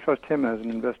certainly trust him as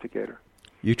an investigator.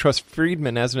 You trust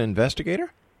Friedman as an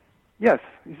investigator? Yes,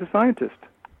 he's a scientist.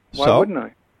 Why wouldn't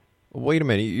I? Wait a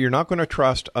minute. You're not going to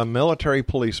trust a military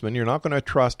policeman. You're not going to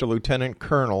trust a lieutenant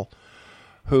colonel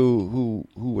who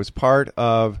was part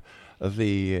of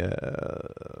the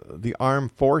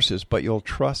armed forces, but you'll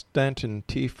trust Stanton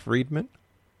T. Friedman?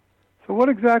 So what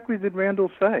exactly did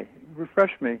Randall say?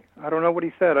 Refresh me. I don't know what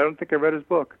he said. I don't think I read his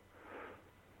book.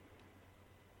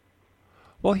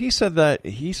 Well, he said that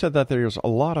there's a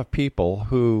lot of people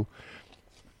who,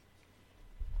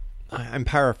 I'm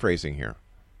paraphrasing here,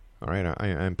 all right?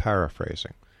 I'm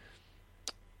paraphrasing.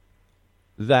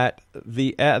 That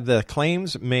the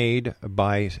claims made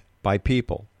by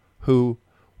people who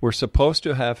were supposed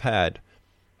to have had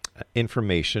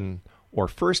information or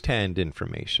first-hand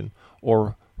information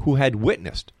or who had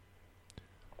witnessed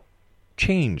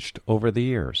changed over the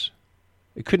years.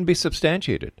 It couldn't be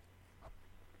substantiated.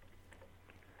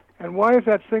 And why is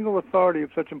that single authority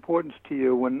of such importance to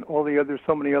you when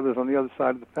so many others on the other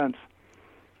side of the fence?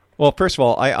 Well, first of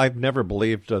all, I've never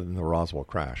believed in the Roswell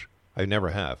crash. I never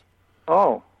have.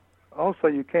 Oh, so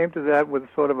you came to that with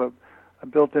sort of a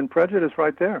built-in prejudice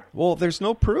right there. Well, there's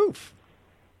no proof.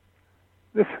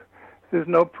 There's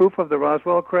no proof of the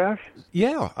Roswell crash?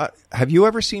 Yeah. Have you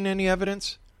ever seen any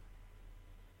evidence?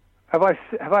 Have I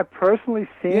personally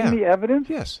seen the evidence?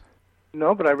 Yes.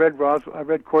 No, but I read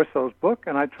Corso's book,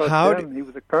 and I trust him. He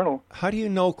was a colonel. How do you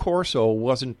know Corso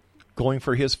wasn't going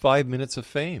for his 5 minutes of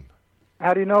fame?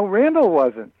 How do you know Randall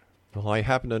wasn't? Well, I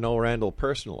happen to know Randall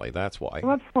personally. That's why.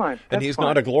 Well, that's fine. And he's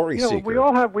not a glory seeker. We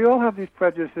all have these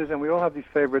prejudices, and we all have these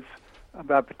favorites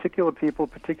about particular people,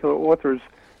 particular authors.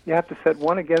 You have to set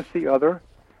one against the other.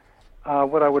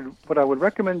 What I would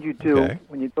recommend you do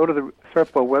when you go to the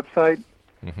Serpo website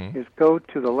is go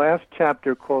to the last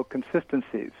chapter called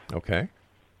Consistencies. Okay.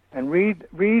 And read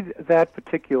that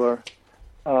particular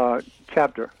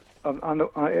chapter.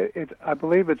 I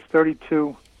believe it's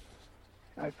 32.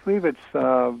 I believe it's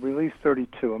release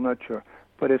 32. I'm not sure,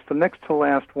 but it's the next to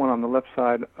last one on the left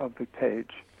side of the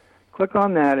page. Click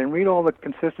on that and read all the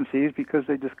consistencies because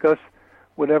they discuss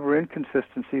whatever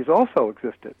inconsistencies also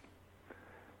existed.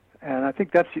 And I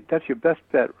think that's your best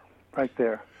bet right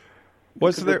there.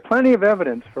 There's plenty of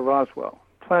evidence for Roswell,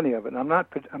 plenty of it. And I'm not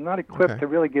equipped to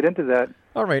really get into that.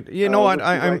 All right, you know what?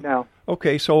 I'm right now.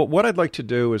 Okay, so what I'd like to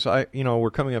do is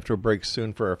we're coming up to a break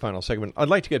soon for our final segment. I'd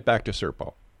like to get back to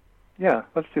Serpo. Yeah,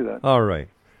 let's do that. All right.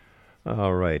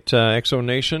 Exo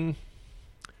Nation.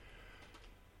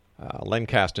 Len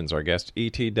Kasten's our guest.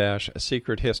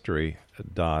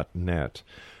 et-secrethistory.net.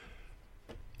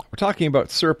 We're talking about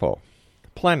Serpo,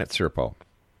 Planet Serpo,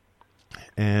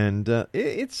 and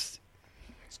it's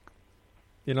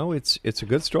a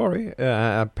good story.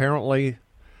 Apparently,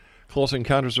 Close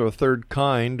Encounters of the Third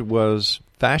Kind was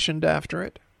fashioned after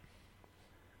it.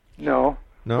 No.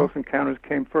 Close Encounters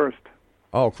came first.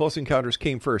 Oh, Close Encounters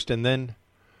came first, and then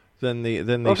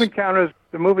Close Encounters.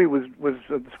 The movie was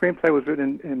the screenplay was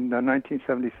written in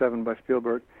 1977 by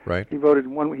Spielberg. Right. He wrote it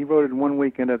in 1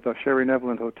 weekend at the Sherry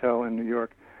Neverland Hotel in New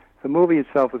York. The movie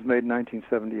itself was made in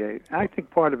 1978. I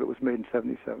think part of it was made in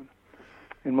 77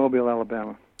 in Mobile,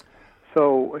 Alabama.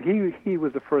 So he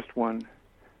was the first one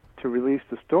to release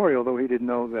the story, although he didn't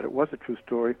know that it was a true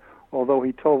story. Although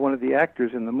he told one of the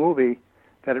actors in the movie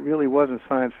that it really wasn't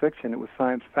science fiction; it was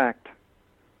science fact.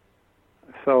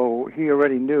 So he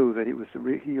already knew that it was a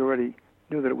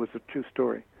true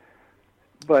story.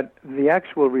 But the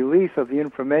actual release of the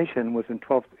information was in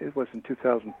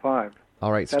 2005.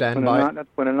 All right, stand by. That's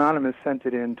when Anonymous sent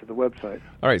it in to the website.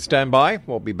 All right, stand by.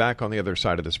 We'll be back on the other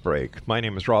side of this break. My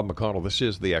name is Rob McConnell. This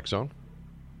is the X Zone.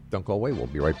 Don't go away. We'll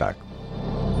be right back.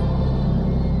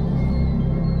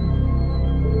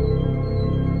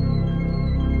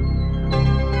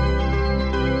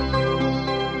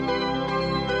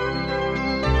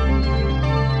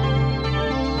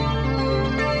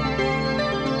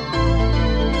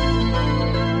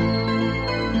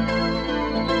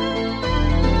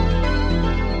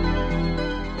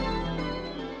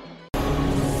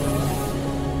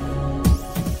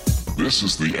 This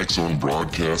is the X-Zone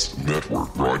Broadcast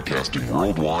Network, broadcasting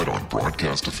worldwide on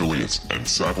broadcast affiliates and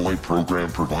satellite program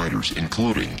providers,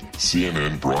 including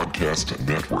CNN Broadcast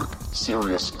Network,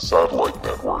 Sirius Satellite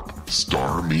Network,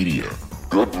 Star Media,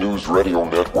 Good News Radio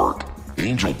Network,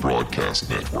 Angel Broadcast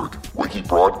Network, Wiki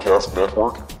Broadcast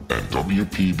Network, and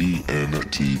WPBN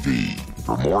TV.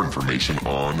 For more information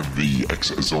on the X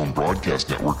Zone Broadcast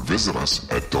Network, visit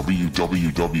us at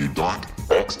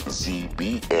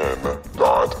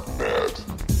www.xzbn.net.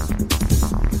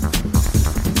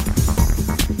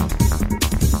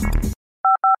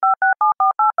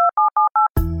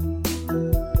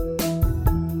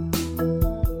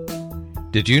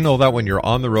 Did you know that when you're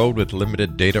on the road with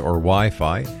limited data or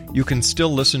Wi-Fi, you can still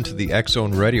listen to the X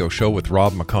Zone Radio Show with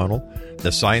Rob McConnell,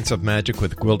 The Science of Magic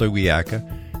with Gwilda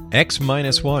Wiyaka,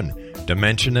 X-1,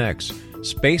 Dimension X,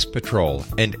 Space Patrol,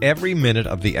 and every minute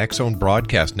of the X Zone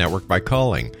Broadcast Network by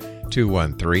calling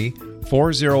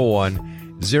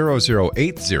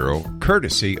 213-401-0080,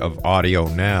 courtesy of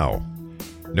Audio Now.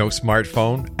 No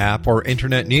smartphone, app, or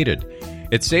internet needed.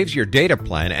 It saves your data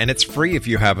plan, and it's free if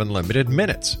you have unlimited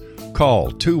minutes.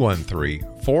 Call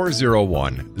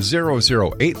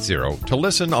 213-401-0080 to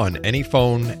listen on any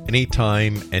phone,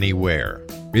 anytime, anywhere.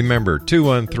 Remember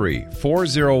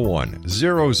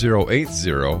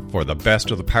 213-401-0080 for the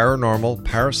best of the paranormal,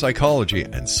 parapsychology,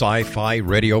 and sci-fi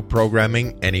radio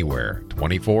programming anywhere,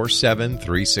 24/7,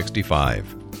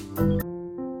 365.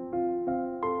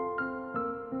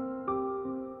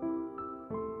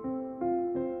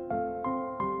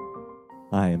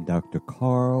 I am Dr.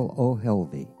 Carl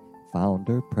O'Helvey,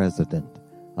 founder, president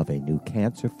of a new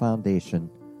cancer foundation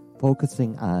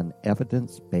focusing on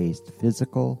evidence-based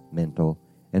physical, mental,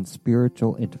 and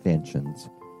spiritual interventions,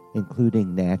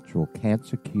 including natural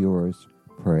cancer cures,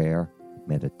 prayer,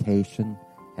 meditation,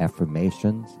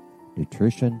 affirmations,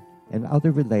 nutrition, and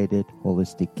other related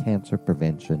holistic cancer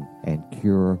prevention and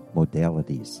cure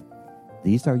modalities.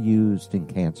 These are used in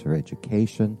cancer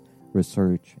education,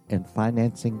 research, and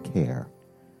financing care.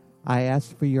 I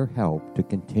ask for your help to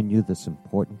continue this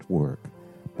important work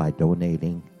by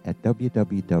donating at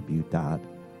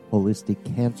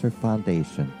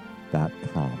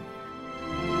www.holisticcancerfoundation.com.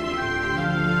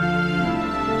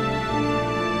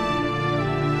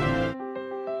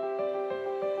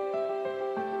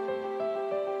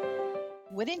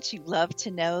 Wouldn't you love to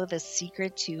know the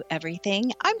secret to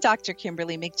everything? I'm Dr.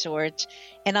 Kimberly McGeorge,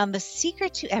 and on The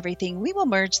Secret to Everything, we will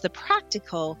merge the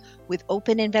practical with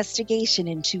open investigation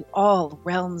into all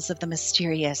realms of the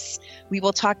mysterious. We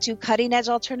will talk to cutting-edge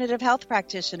alternative health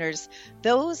practitioners,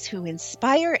 those who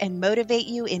inspire and motivate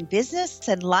you in business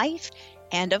and life,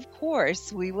 and of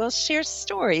course, we will share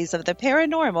stories of the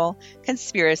paranormal,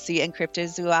 conspiracy, and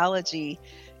cryptozoology.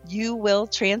 You will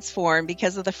transform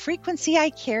because of the frequency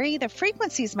I carry, the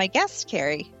frequencies my guests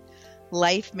carry.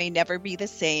 Life may never be the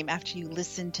same after you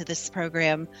listen to this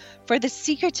program, for the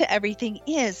secret to everything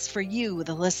is for you,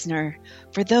 the listener,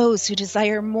 for those who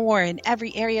desire more in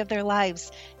every area of their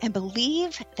lives and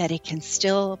believe that it can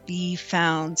still be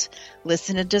found.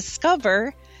 Listen and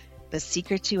discover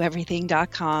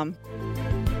thesecrettoeverything.com.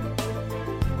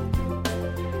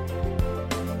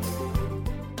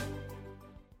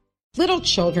 Little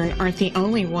children aren't the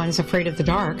only ones afraid of the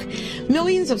dark.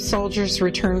 Millions of soldiers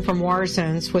return from war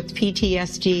zones with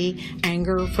PTSD,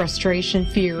 anger, frustration,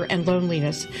 fear, and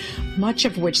loneliness, much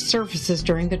of which surfaces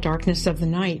during the darkness of the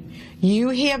night. You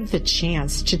have the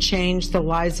chance to change the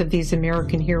lives of these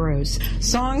American heroes.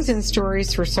 Songs and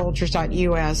Stories for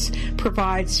Soldiers.us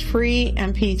provides free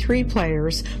MP3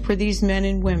 players for these men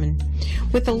and women.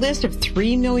 With a list of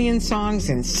 3 million songs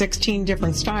in 16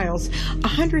 different styles,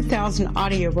 100,000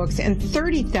 audiobooks, and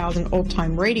 30,000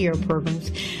 old-time radio programs,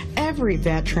 every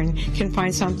veteran can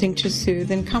find something to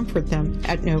soothe and comfort them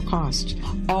at no cost.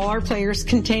 All our players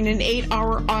contain an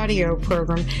 8-hour audio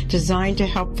program designed to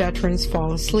help veterans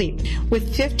fall asleep.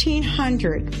 With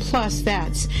 1,500 plus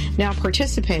vets now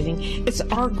participating, it's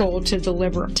our goal to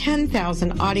deliver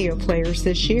 10,000 audio players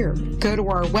this year. Go to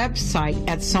our website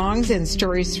at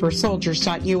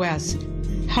songsandstoriesforsoldiers.us.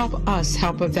 Help us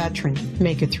help a veteran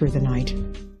make it through the night.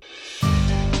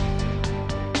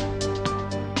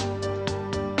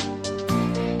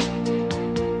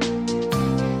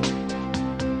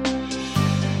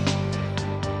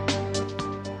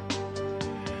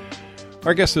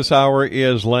 Our guest this hour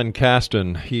is Len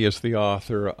Kasten. He is the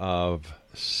author of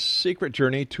Secret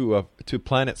Journey to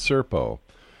Planet Serpo,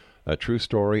 a true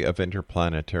story of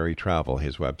interplanetary travel.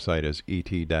 His website is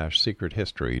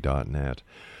et-secrethistory.net.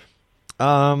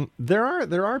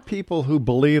 There are people who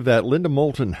believe that Linda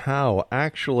Moulton Howe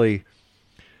actually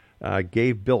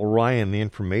gave Bill Ryan the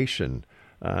information.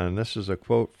 And this is a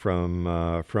quote from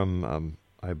I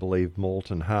believe,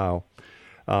 Moulton Howe.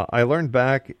 I learned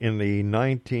back in the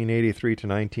 1983 to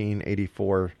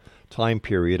 1984 time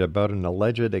period about an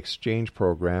alleged exchange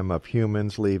program of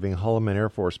humans leaving Holloman Air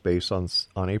Force Base on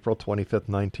April 25,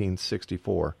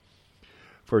 1964,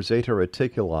 for Zeta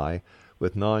Reticuli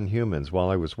with non-humans while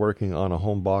I was working on a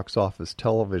home box office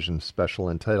television special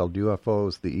entitled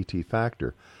UFOs, the ET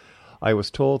Factor. I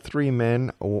was told 3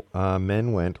 men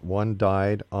went, 1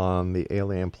 died on the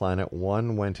alien planet,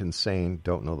 1 went insane,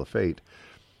 don't know the fate,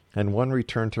 and 1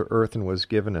 returned to Earth and was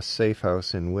given a safe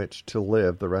house in which to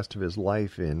live the rest of his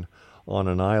life on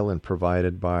an island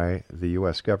provided by the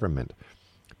U.S. government.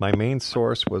 My main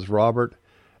source was Robert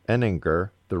Enninger,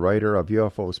 the writer of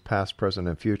UFOs Past, Present,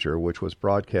 and Future, which was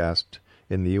broadcast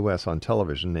in the U.S. on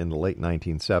television in the late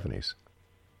 1970s.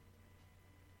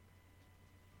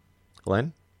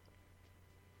 Glenn?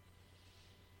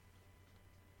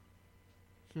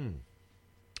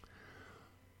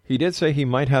 He did say he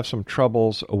might have some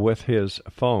troubles with his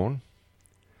phone.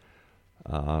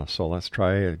 So let's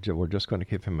try. We're just going to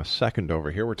give him a second over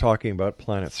here. We're talking about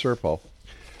planet Serpo.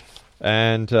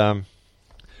 And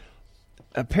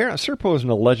apparently, Serpo is an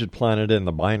alleged planet in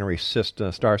the binary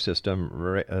star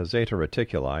system Zeta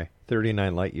Reticuli,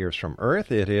 39 light years from Earth.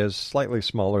 It is slightly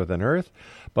smaller than Earth,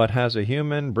 but has a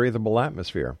human, breathable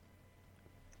atmosphere.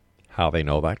 How they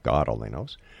know that, God only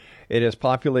knows. It is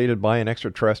populated by an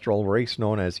extraterrestrial race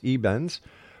known as Ebens,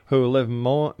 who live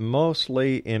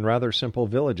mostly in rather simple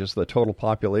villages. The total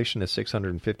population is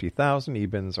 650,000.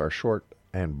 Ebens are short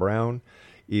and brown.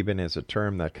 Eben is a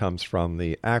term that comes from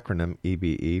the acronym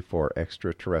EBE for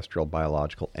Extraterrestrial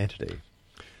Biological Entity.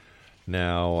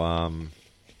 Now,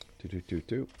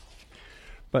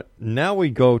 but now we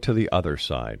go to the other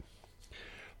side.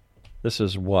 This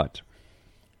is what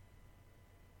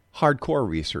hardcore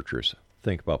researchers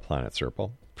think about Planet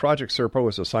Serpo. Project Serpo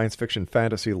is a science fiction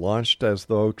fantasy launched as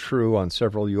though true on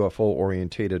several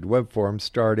UFO-orientated web forums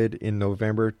started in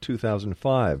November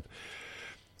 2005.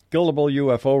 Gullible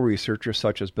UFO researchers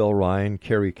such as Bill Ryan,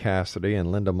 Kerry Cassidy,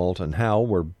 and Linda Moulton Howe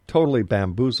were totally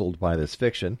bamboozled by this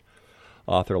fiction.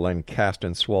 Author Len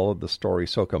Kasten swallowed the story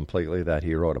so completely that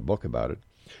he wrote a book about it.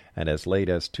 And as late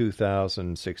as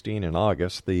 2016 in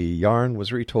August, the yarn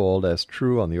was retold as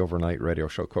true on the overnight radio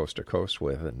show Coast to Coast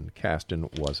with, and Kasten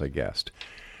was a guest.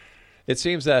 It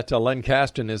seems that Len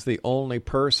Kasten is the only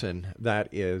person that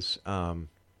is,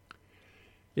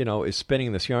 is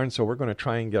spinning this yarn, so we're going to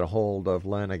try and get a hold of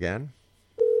Len again.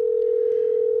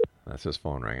 That's his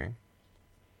phone ringing.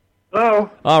 Hello?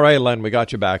 All right, Len, we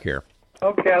got you back here.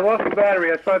 Okay, I lost the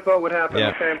battery. That's what I thought would happen. Yeah.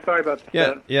 Okay, I'm sorry about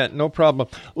that. Yeah, no problem.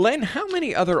 Len, how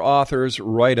many other authors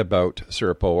write about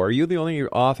Serpo? Are you the only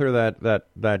author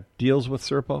that deals with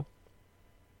Serpo?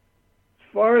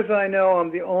 As far as I know,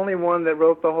 I'm the only one that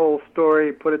wrote the whole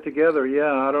story, put it together.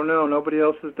 Yeah, I don't know. Nobody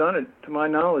else has done it, to my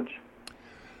knowledge.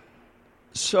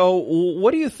 So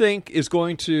what do you think is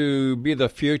going to be the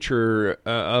future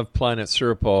of Planet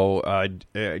Serpo?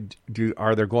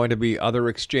 Are there going to be other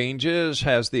exchanges?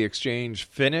 Has the exchange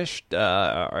finished?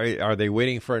 Are they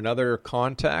waiting for another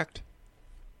contact?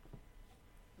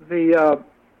 They've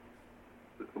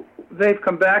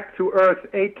come back to Earth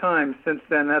 8 times since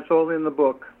then. That's all in the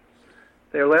book.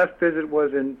 Their last visit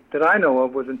that I know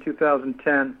of was in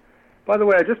 2010. By the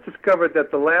way, I just discovered that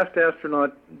the last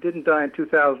astronaut didn't die in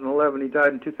 2011. He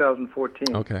died in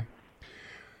 2014. Okay.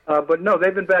 But no,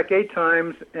 they've been back 8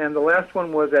 times, and the last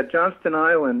one was at Johnston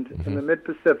Island in the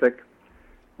mid-Pacific,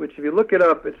 which, if you look it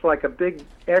up, it's like a big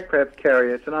aircraft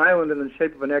carrier. It's an island in the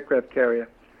shape of an aircraft carrier.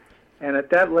 And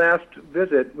at that last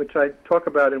visit, which I talk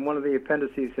about in one of the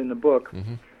appendices in the book,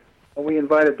 we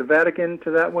invited the Vatican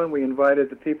to that one. We invited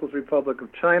the People's Republic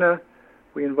of China.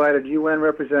 We invited UN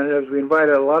representatives. We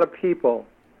invited a lot of people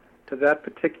to that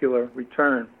particular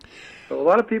return. So a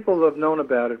lot of people have known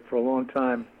about it for a long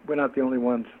time. We're not the only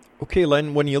ones. Okay,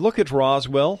 Len, when you look at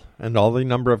Roswell and all the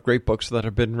number of great books that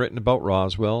have been written about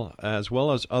Roswell, as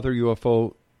well as other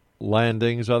UFO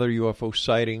landings, other UFO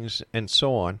sightings, and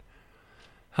so on,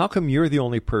 how come you're the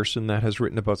only person that has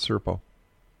written about Serpo?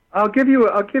 I'll give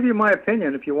you my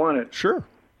opinion if you want it. Sure.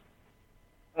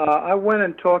 I went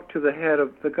and talked to the head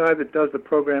of the guy that does the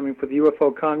programming for the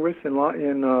UFO Congress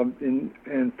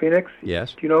in Phoenix.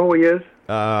 Yes. Do you know who he is?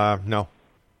 No.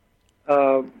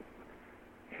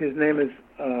 His name is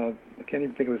I can't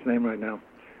even think of his name right now.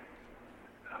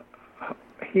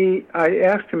 I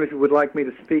asked him if he would like me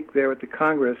to speak there at the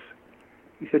Congress.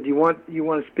 He said, "You want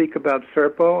to speak about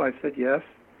Serpo?" I said, "Yes."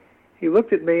 He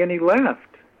looked at me and he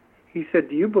laughed. He said,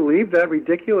 "Do you believe that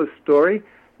ridiculous story?"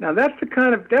 Now that's the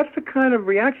kind of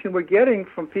reaction we're getting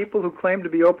from people who claim to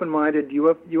be open-minded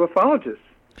ufologists.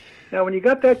 Now, when you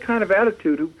got that kind of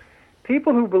attitude,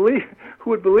 people who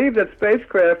would believe that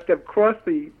spacecraft have crossed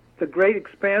the great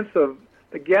expanse of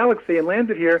the galaxy and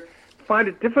landed here, find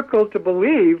it difficult to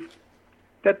believe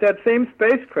that same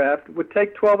spacecraft would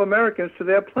take 12 Americans to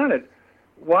their planet.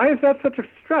 Why is that such a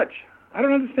stretch? I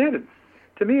don't understand it.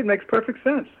 To me, it makes perfect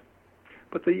sense.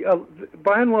 But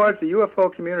by and large, the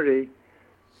UFO community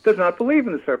does not believe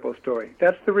in the Serpo story.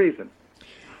 That's the reason.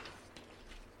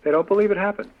 They don't believe it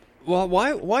happened. Well,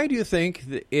 why do you think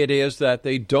it is that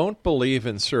they don't believe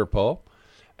in Serpo,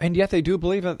 and yet they do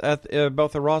believe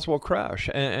about the Roswell crash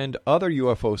and other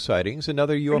UFO sightings and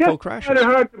other UFO crashes? It's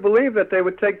hard to believe that they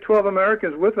would take 12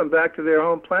 Americans with them back to their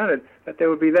home planet, that they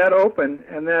would be that open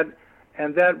and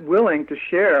that willing to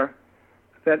share,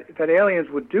 that aliens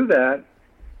would do that.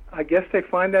 I guess they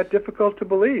find that difficult to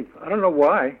believe. I don't know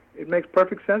why. It makes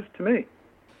perfect sense to me.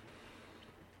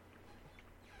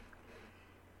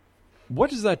 What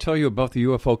does that tell you about the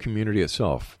UFO community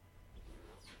itself?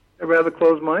 They're rather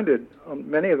closed-minded.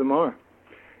 Many of them are.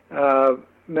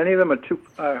 Many of them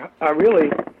are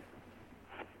really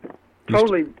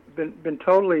totally been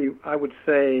totally. I would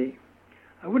say,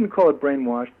 I wouldn't call it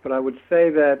brainwashed, but I would say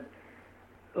that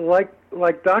like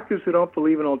doctors who don't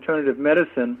believe in alternative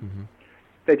medicine,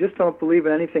 they just don't believe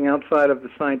in anything outside of the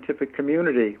scientific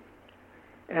community.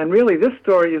 And really, this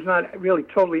story is not really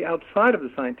totally outside of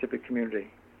the scientific community,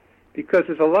 because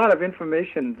there's a lot of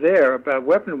information there about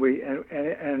weaponry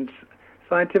and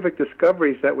scientific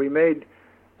discoveries that we made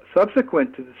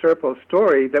subsequent to the Serpo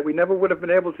story that we never would have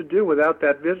been able to do without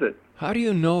that visit. How do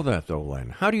you know that, though, Len?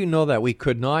 How do you know that we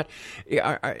could not?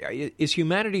 Is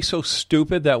humanity so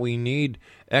stupid that we need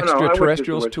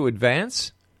extraterrestrials to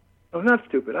advance? No, not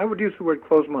stupid. I would use the word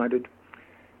closed-minded.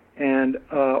 And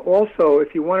also,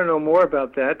 if you want to know more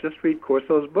about that, just read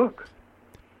Corso's book.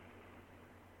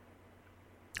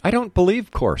 I don't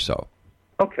believe Corso.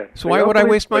 Okay. So why would I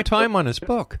waste my time on his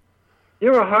book?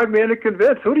 You're a hard man to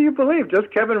convince. Who do you believe?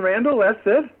 Just Kevin Randall? That's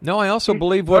it? No, I also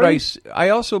believe what I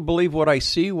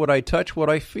see, what I touch, what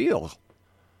I feel.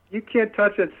 You can't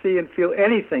touch and see and feel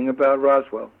anything about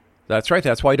Roswell. That's right.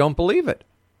 That's why I don't believe it.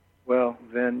 Well,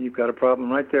 then you've got a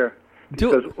problem right there.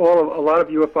 Because a lot of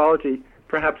ufology,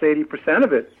 perhaps 80%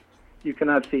 of it, you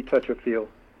cannot see, touch, or feel.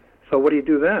 So what do you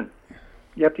do then?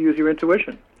 You have to use your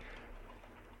intuition.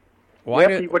 What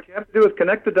you have to do is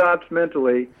connect the dots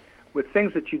mentally with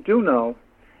things that you do know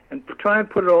and try and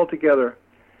put it all together.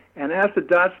 And as the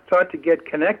dots start to get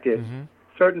connected,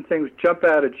 certain things jump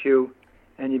out at you,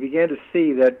 and you begin to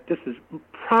see that this is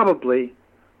probably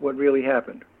what really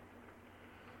happened.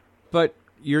 But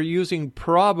you're using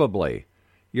probably.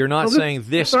 You're not saying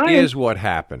this is what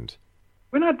happened.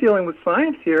 We're not dealing with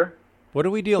science here. What are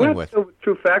we dealing with? We're not dealing with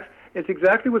true facts. It's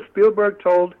exactly what Spielberg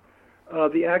told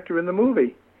the actor in the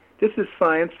movie. This is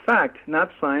science fact,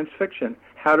 not science fiction.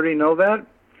 How did he know that?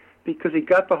 Because he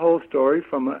got the whole story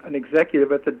from an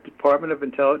executive at the Department of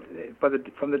Intelligence,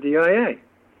 from the DIA.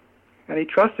 And he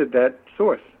trusted that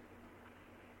source.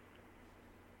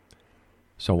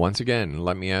 So once again,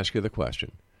 let me ask you the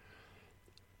question.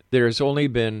 There's only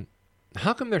been...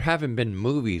 How come there haven't been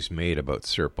movies made about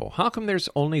Serpo? How come there's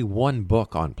only one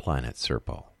book on Planet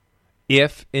Serpo?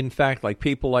 If, in fact, like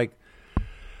people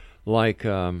like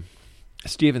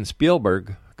Steven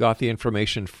Spielberg got the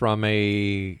information from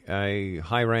a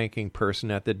high-ranking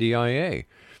person at the DIA,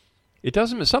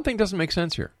 something doesn't make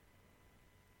sense here.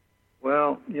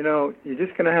 Well, you're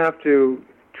just going to have to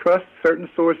trust certain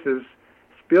sources.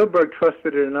 Spielberg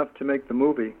trusted it enough to make the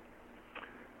movie,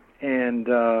 and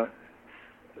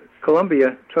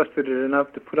Columbia trusted it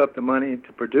enough to put up the money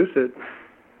to produce it.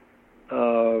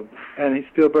 And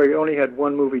Spielberg only had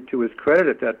one movie to his credit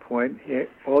at that point.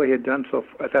 All he had done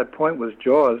at that point was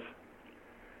Jaws.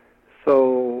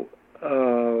 So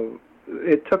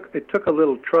it took a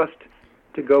little trust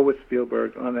to go with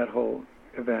Spielberg on that whole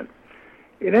event.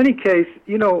 In any case,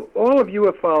 all of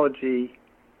ufology,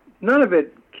 none of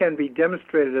it can be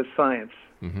demonstrated as science,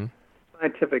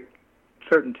 scientific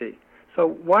certainty. So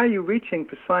why are you reaching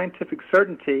for scientific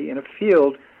certainty in a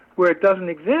field where it doesn't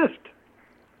exist?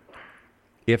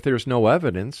 If there's no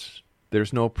evidence,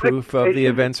 there's no proof of the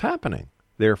events happening.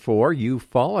 Therefore,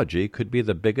 ufology could be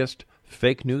the biggest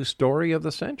fake news story of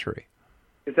the century.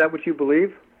 Is that what you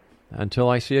believe? Until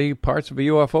I see parts of a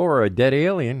UFO or a dead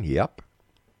alien, yep.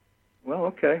 Well,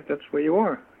 okay, that's where you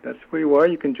are.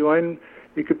 You can join.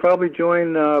 You could probably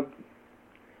join.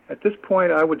 At this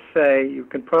point, I would say you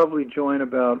can probably join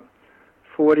about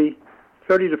 30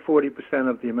 to 40%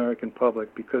 of the American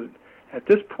public, because at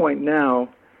this point now,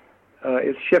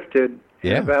 it's shifted.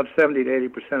 Yeah. About 70 to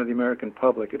 80% of the American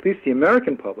public, at least the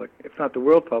American public, if not the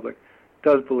world public,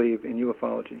 does believe in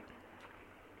ufology.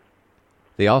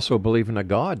 They also believe in a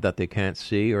God that they can't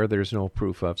see or there's no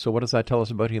proof of. So what does that tell us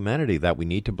about humanity? That we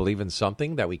need to believe in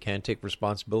something, that we can't take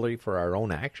responsibility for our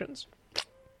own actions?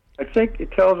 I think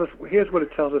it tells us, here's what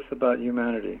it tells us about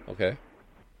humanity. Okay.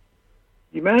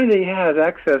 Humanity has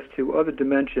access to other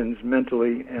dimensions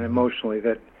mentally and emotionally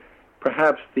that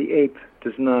perhaps the ape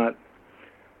does not.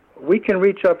 We can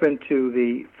reach up into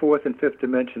the fourth and fifth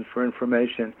dimensions for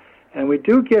information, and we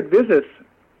do get visits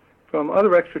from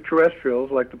other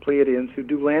extraterrestrials like the Pleiadians who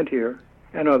do land here,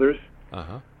 and others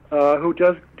who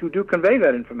do convey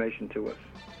that information to us.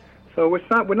 So we're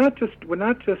not just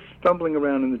stumbling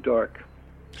around in the dark.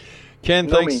 Ken,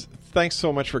 thanks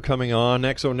so much for coming on.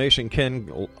 Exo Nation.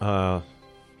 Ken,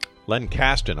 Len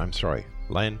Kasten.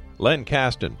 Len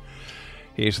Kasten.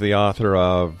 He's the author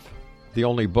of the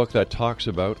only book that talks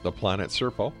about the planet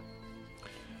Serpo.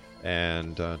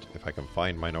 And if I can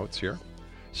find my notes here.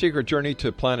 Secret Journey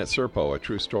to Planet Serpo, a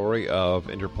true story of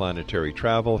interplanetary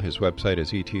travel. His website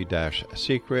is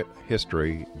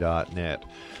et-secrethistory.net.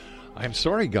 I'm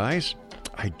sorry, guys.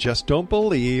 I just don't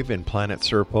believe in Planet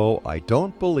Serpo. I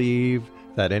don't believe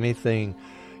that anything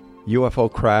UFO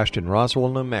crashed in Roswell,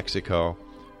 New Mexico.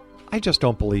 I just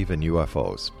don't believe in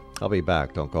UFOs. I'll be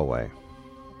back. Don't go away.